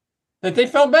values that they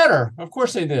felt better. Of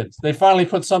course they did. They finally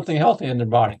put something healthy in their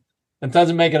body. It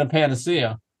doesn't make it a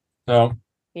panacea. So,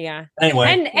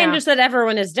 anyway. And just that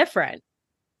everyone is different.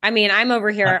 I mean, I'm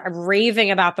over here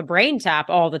raving about the brain tap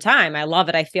all the time. I love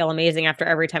it. I feel amazing after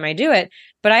every time I do it.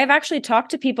 But I've actually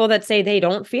talked to people that say they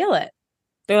don't feel it.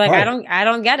 They're like, right. I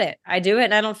don't get it. I do it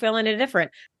and I don't feel any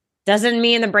different. Doesn't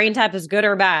mean the brain tap is good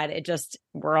or bad. It just,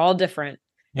 we're all different.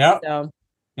 Yeah. So.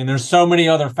 And there's so many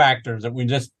other factors that we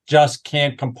just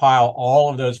can't compile all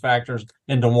of those factors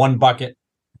into one bucket,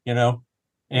 And no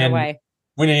way.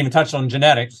 We didn't even touch on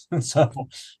genetics. So.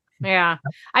 Yeah.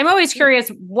 I'm always curious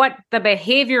what the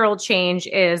behavioral change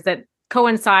is that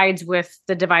coincides with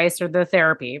the device or the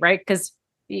therapy, right? Because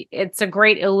it's a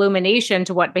great illumination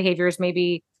to what behaviors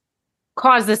maybe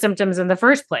cause the symptoms in the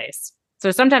first place.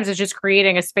 So sometimes it's just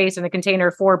creating a space in the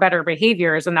container for better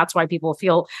behaviors. And that's why people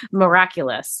feel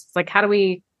miraculous. It's like, how do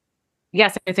we,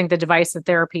 yes, I think the device and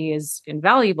therapy is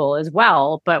invaluable as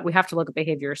well, but we have to look at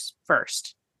behaviors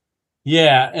first.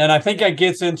 Yeah, and I think that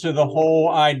gets into the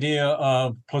whole idea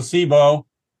of placebo.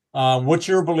 What's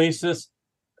your belief system?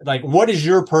 Like, what is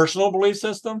your personal belief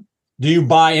system? Do you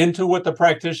buy into what the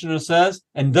practitioner says?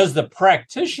 And does the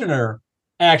practitioner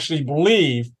actually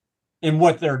believe in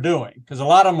what they're doing? Because a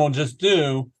lot of them will just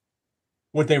do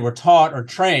what they were taught or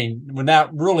trained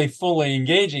without really fully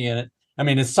engaging in it. I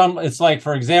mean, it's like,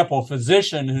 for example, a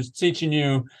physician who's teaching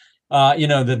you,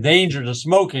 the dangers of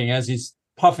smoking as he's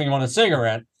puffing on a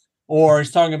cigarette. Or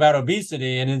he's talking about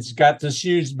obesity and it's got this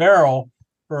huge barrel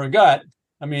for a gut.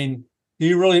 I mean, do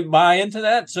you really buy into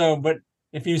that? So, but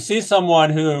if you see someone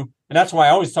who, and that's why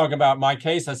I always talk about my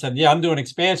case, I said, I'm doing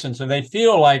expansion. So they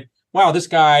feel like, wow, this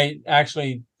guy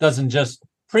actually doesn't just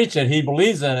preach it, he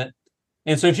believes in it.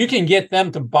 And so if you can get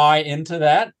them to buy into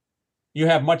that, you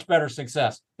have much better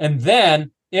success. And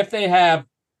then if they have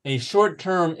a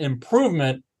short-term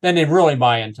improvement, then they really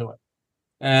buy into it.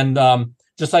 And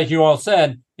just like you all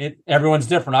said, everyone's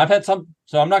different. I've had some,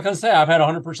 so I'm not going to say I've had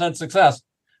 100% success.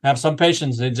 I have some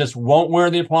patients, they just won't wear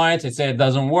the appliance. They say it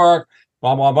doesn't work,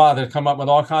 blah, blah, blah. They come up with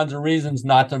all kinds of reasons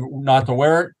not to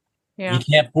wear it. Yeah. You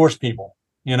can't force people,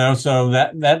 so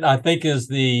that I think is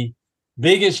the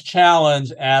biggest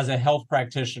challenge as a health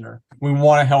practitioner. We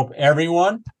want to help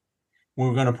everyone.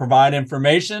 We're going to provide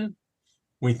information.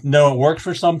 We know it works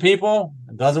for some people.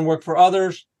 It doesn't work for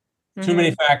others. Mm-hmm. Too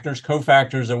many factors,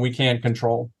 cofactors that we can't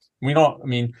control. I'm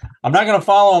not going to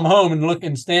follow them home and look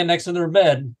and stand next to their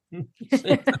bed.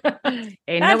 Ain't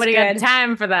nobody got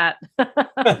time for that.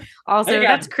 Also,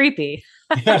 that's creepy.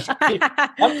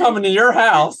 I'm coming to your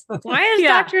house. Why is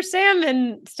Dr.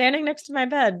 Salmon standing next to my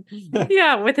bed?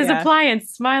 Yeah, with his appliance,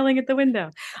 smiling at the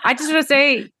window. I just want to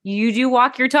say, you do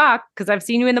walk your talk, because I've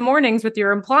seen you in the mornings with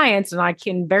your appliance, and I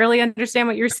can barely understand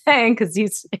what you're saying because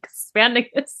he's expanding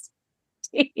his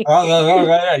teeth.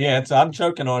 I'm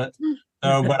choking on it.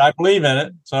 So, but I believe in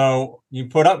it. So you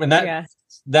put up, and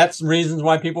that's reasons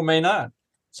why people may not.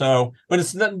 So, but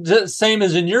it's the same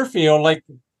as in your field. Like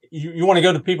you want to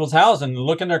go to people's house and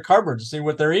look in their cupboards to see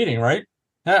what they're eating, right?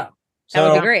 Yeah. So,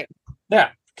 that would be great. Yeah.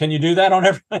 Can you do that on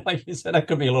everything? Like you said, that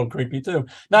could be a little creepy too.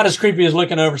 Not as creepy as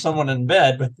looking over someone in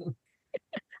bed, but.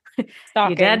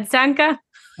 You dead, Sanka?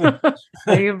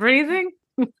 Are you breathing?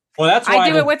 Well, that's why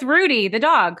I do it with Rudy, the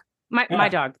dog. My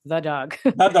dog, the dog.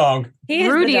 The dog.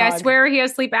 Rudy, I swear he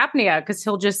has sleep apnea because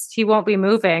he won't be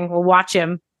moving. We'll watch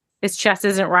him. His chest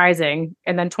isn't rising.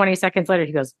 And then 20 seconds later,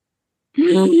 he goes,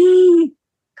 go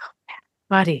back,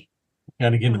 buddy.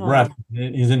 Got to get the breath.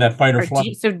 He's in that fight or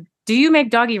flight. So do you make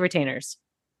doggy retainers?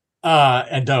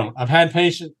 I don't. I've had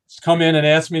patients come in and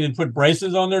ask me to put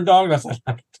braces on their dog. I said,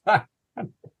 I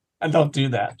don't do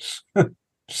that.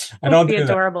 I don't do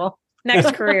adorable.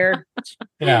 Next career.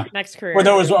 Yeah. Next career. Well,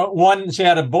 there was one, she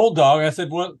had a bulldog. I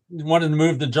said, well, wanted to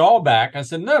move the jaw back. I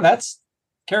said, no, that's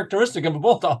characteristic of a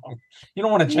bulldog. You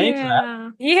don't want to change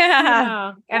that.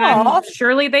 Yeah. And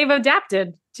surely they've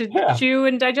adapted to chew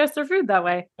and digest their food that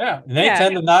way. Yeah. And they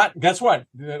tend to not, guess what?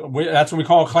 That's what we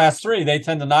call class 3. They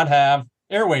tend to not have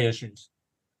airway issues.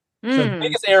 So the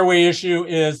biggest airway issue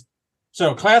is,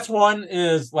 so class 1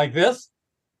 is like this.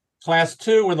 Class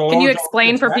 2, where the lower jaw. Can you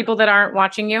explain for people that aren't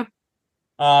watching you?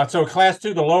 So class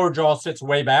 2, the lower jaw sits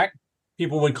way back.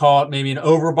 People would call it maybe an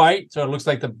overbite. So it looks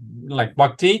like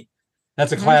buck teeth.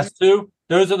 That's a class 2.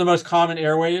 Those are the most common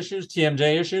airway issues,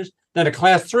 TMJ issues. Then a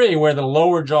class 3, where the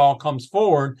lower jaw comes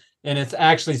forward and it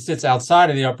actually sits outside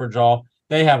of the upper jaw,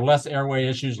 they have less airway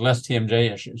issues, less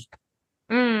TMJ issues.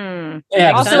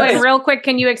 Also, and real quick,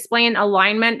 can you explain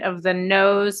alignment of the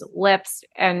nose, lips,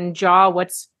 and jaw?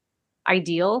 What's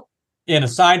ideal? In a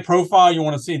side profile, you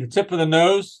want to see the tip of the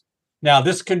nose. Now,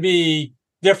 this can be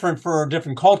different for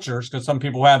different cultures because some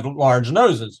people have large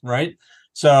noses, right?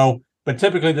 So, but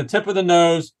typically the tip of the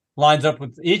nose lines up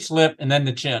with each lip and then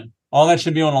the chin. All that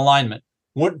should be on alignment.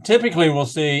 What typically we'll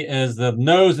see is the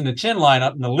nose and the chin line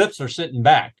up and the lips are sitting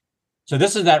back. So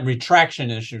this is that retraction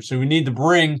issue. So we need to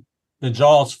bring the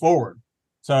jaws forward.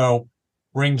 So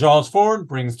bring jaws forward,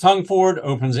 brings tongue forward,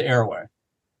 opens the airway.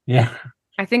 Yeah.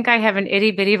 I think I have an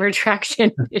itty bitty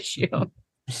retraction issue.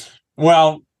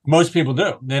 Well, most people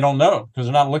do. They don't know because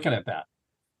they're not looking at that.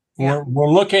 Yeah. We're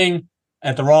looking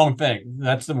at the wrong thing.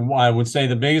 That's I would say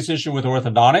the biggest issue with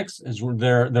orthodontics is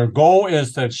their goal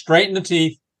is to straighten the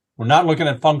teeth. We're not looking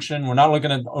at function. We're not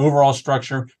looking at overall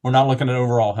structure. We're not looking at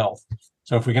overall health.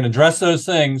 So if we can address those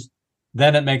things,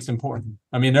 then it makes important.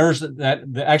 I mean, there's that.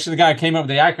 Actually, the guy who came up with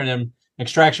the acronym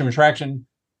extraction, retraction,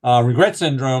 regret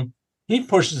syndrome. He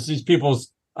pushes these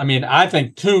people's. I mean, I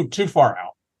think too far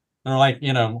out. They're like,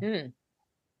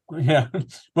 yeah,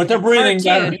 but they're breathing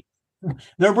better.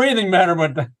 They're breathing better,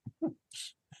 but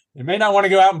they may not want to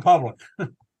go out in public.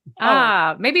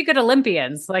 Maybe good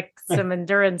Olympians, like some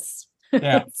endurance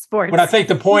sports. But I think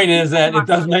the point is that it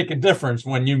does make a difference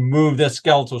when you move this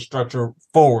skeletal structure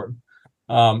forward.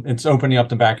 It's opening up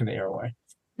the back of the airway.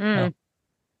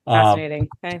 Fascinating.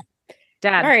 Okay.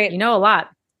 Dad, all right. You know a lot.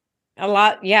 A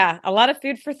lot of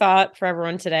food for thought for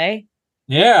everyone today.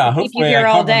 Yeah, hopefully keep you here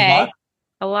all day.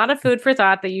 A lot of food for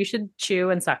thought that you should chew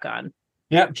and suck on.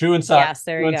 Yep, chew and suck. Yes,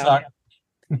 there you go.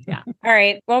 Yeah. All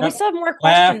right. Well, we still have more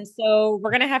questions, so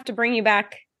we're gonna have to bring you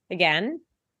back again.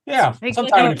 Yeah, I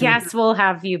guess we'll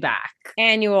have you back.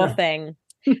 Annual thing.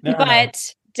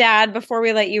 But Dad, before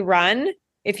we let you run,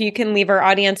 if you can leave our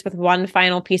audience with one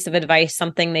final piece of advice,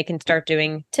 something they can start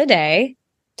doing today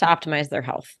to optimize their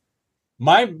health.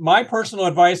 My personal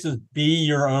advice is be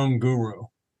your own guru.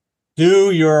 Do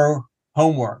your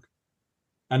homework.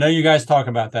 I know you guys talk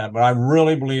about that, but I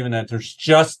really believe in that. There's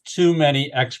just too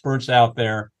many experts out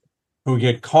there who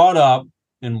get caught up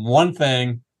in one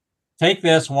thing, take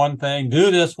this one thing, do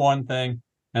this one thing.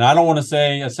 And I don't want to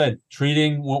say, I said,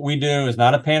 treating what we do is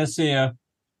not a panacea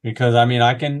because, I mean,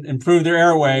 I can improve their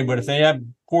airway, but if they have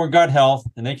poor gut health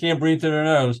and they can't breathe through their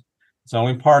nose, it's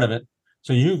only part of it.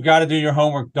 So you've got to do your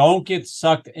homework. Don't get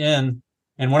sucked in.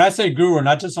 And when I say guru,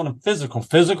 not just on a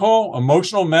physical,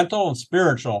 emotional, mental, and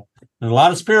spiritual. There's a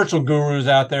lot of spiritual gurus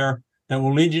out there that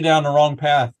will lead you down the wrong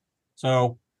path.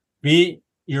 So be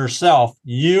yourself.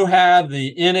 You have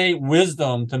the innate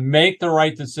wisdom to make the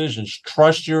right decisions.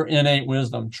 Trust your innate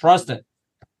wisdom. Trust it.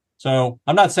 So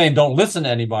I'm not saying don't listen to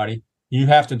anybody. You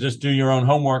have to just do your own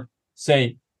homework.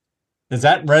 Say, does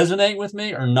that resonate with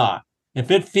me or not? If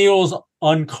it feels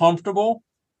uncomfortable,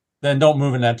 then don't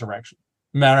move in that direction.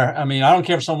 I mean, I don't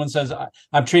care if someone says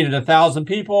I've treated 1,000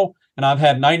 people and I've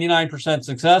had 99%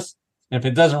 success. If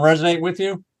it doesn't resonate with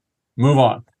you, move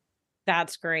on.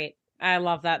 That's great. I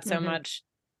love that so much.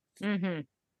 Mm-hmm.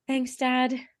 Thanks,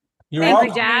 Dad. You're welcome,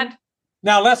 welcome. Dad.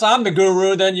 Now, unless I'm the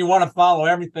guru, then you want to follow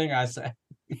everything I say.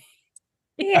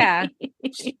 Yeah.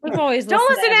 We've always don't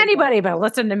listen to anybody, but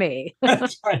listen to me.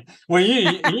 That's right. Well,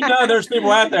 you know there's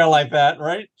people out there like that,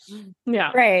 right?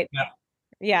 Yeah. Right.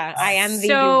 Yeah. I am the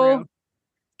guru.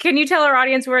 Can you tell our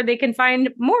audience where they can find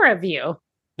more of you?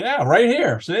 Yeah, right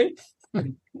here. See?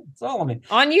 It's all of me.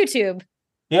 On YouTube.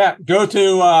 Yeah. Go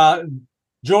to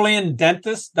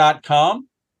juliandentist.com.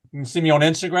 You can see me on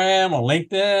Instagram, on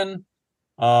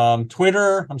LinkedIn,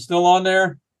 Twitter. I'm still on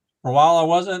there. For a while I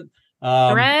wasn't.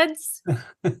 Threads?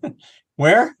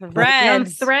 Where?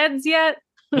 Threads. Threads yet?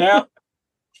 Yeah.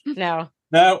 No,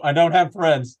 I don't have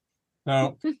threads.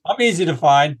 So I'm easy to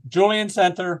find. Julian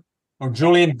Center or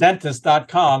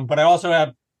juliandentist.com. But I also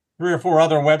have 3 or 4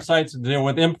 other websites to deal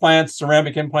with implants,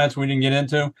 ceramic implants we didn't get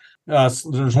into.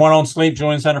 There's one on sleep,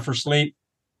 Julian Center for Sleep.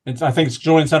 I think it's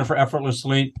Julian Center for Effortless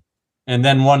Sleep. And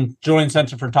then one Julian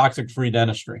Center for Toxic-Free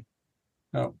Dentistry.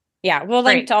 So Yeah, we'll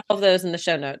link to all of those in the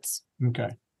show notes. Okay.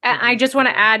 I just want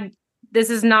to add, this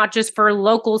is not just for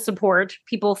local support.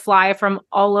 People fly from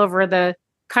all over the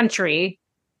country,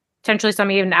 potentially some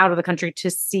even out of the country,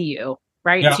 to see you,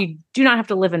 right? Yeah. So you do not have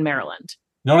to live in Maryland.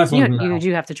 No, that's you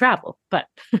do have to travel, but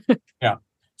yeah.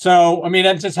 So, I mean,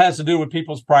 that just has to do with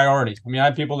people's priorities. I mean, I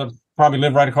have people that probably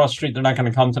live right across the street. They're not going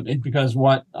to come to me because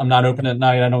I'm not open at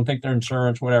night. I don't think their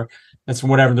insurance, whatever. That's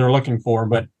whatever they're looking for.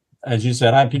 But as you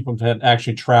said, I have people that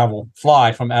actually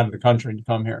fly from out of the country to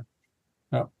come here.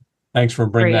 So thanks for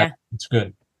bringing that. It's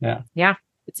good. Yeah. Yeah.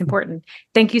 It's important.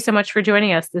 Thank you so much for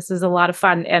joining us. This is a lot of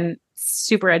fun and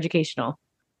super educational.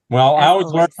 Well, I always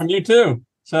learn from you too.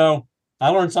 So I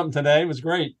learned something today. It was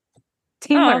great.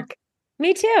 Teamwork.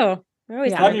 Me too. We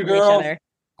always love you, girls.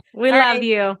 We love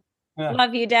you. Yeah.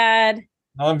 Love you, Dad.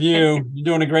 I love you. You're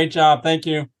doing a great job. Thank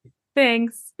you.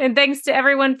 Thanks. And thanks to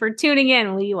everyone for tuning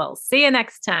in. We will see you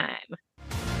next time.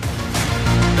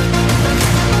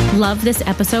 Love this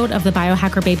episode of the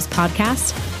Biohacker Babes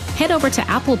podcast? Head over to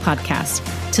Apple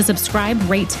Podcasts to subscribe,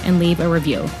 rate, and leave a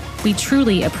review. We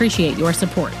truly appreciate your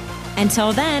support.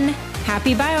 Until then,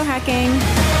 happy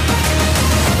biohacking.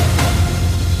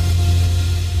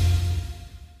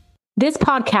 This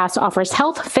podcast offers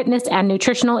health, fitness, and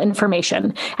nutritional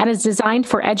information and is designed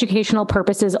for educational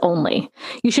purposes only.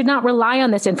 You should not rely on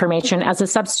this information as a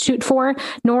substitute for,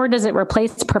 nor does it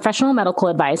replace professional medical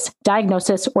advice,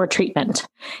 diagnosis, or treatment.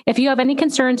 If you have any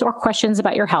concerns or questions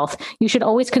about your health, you should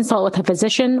always consult with a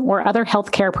physician or other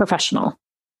healthcare professional.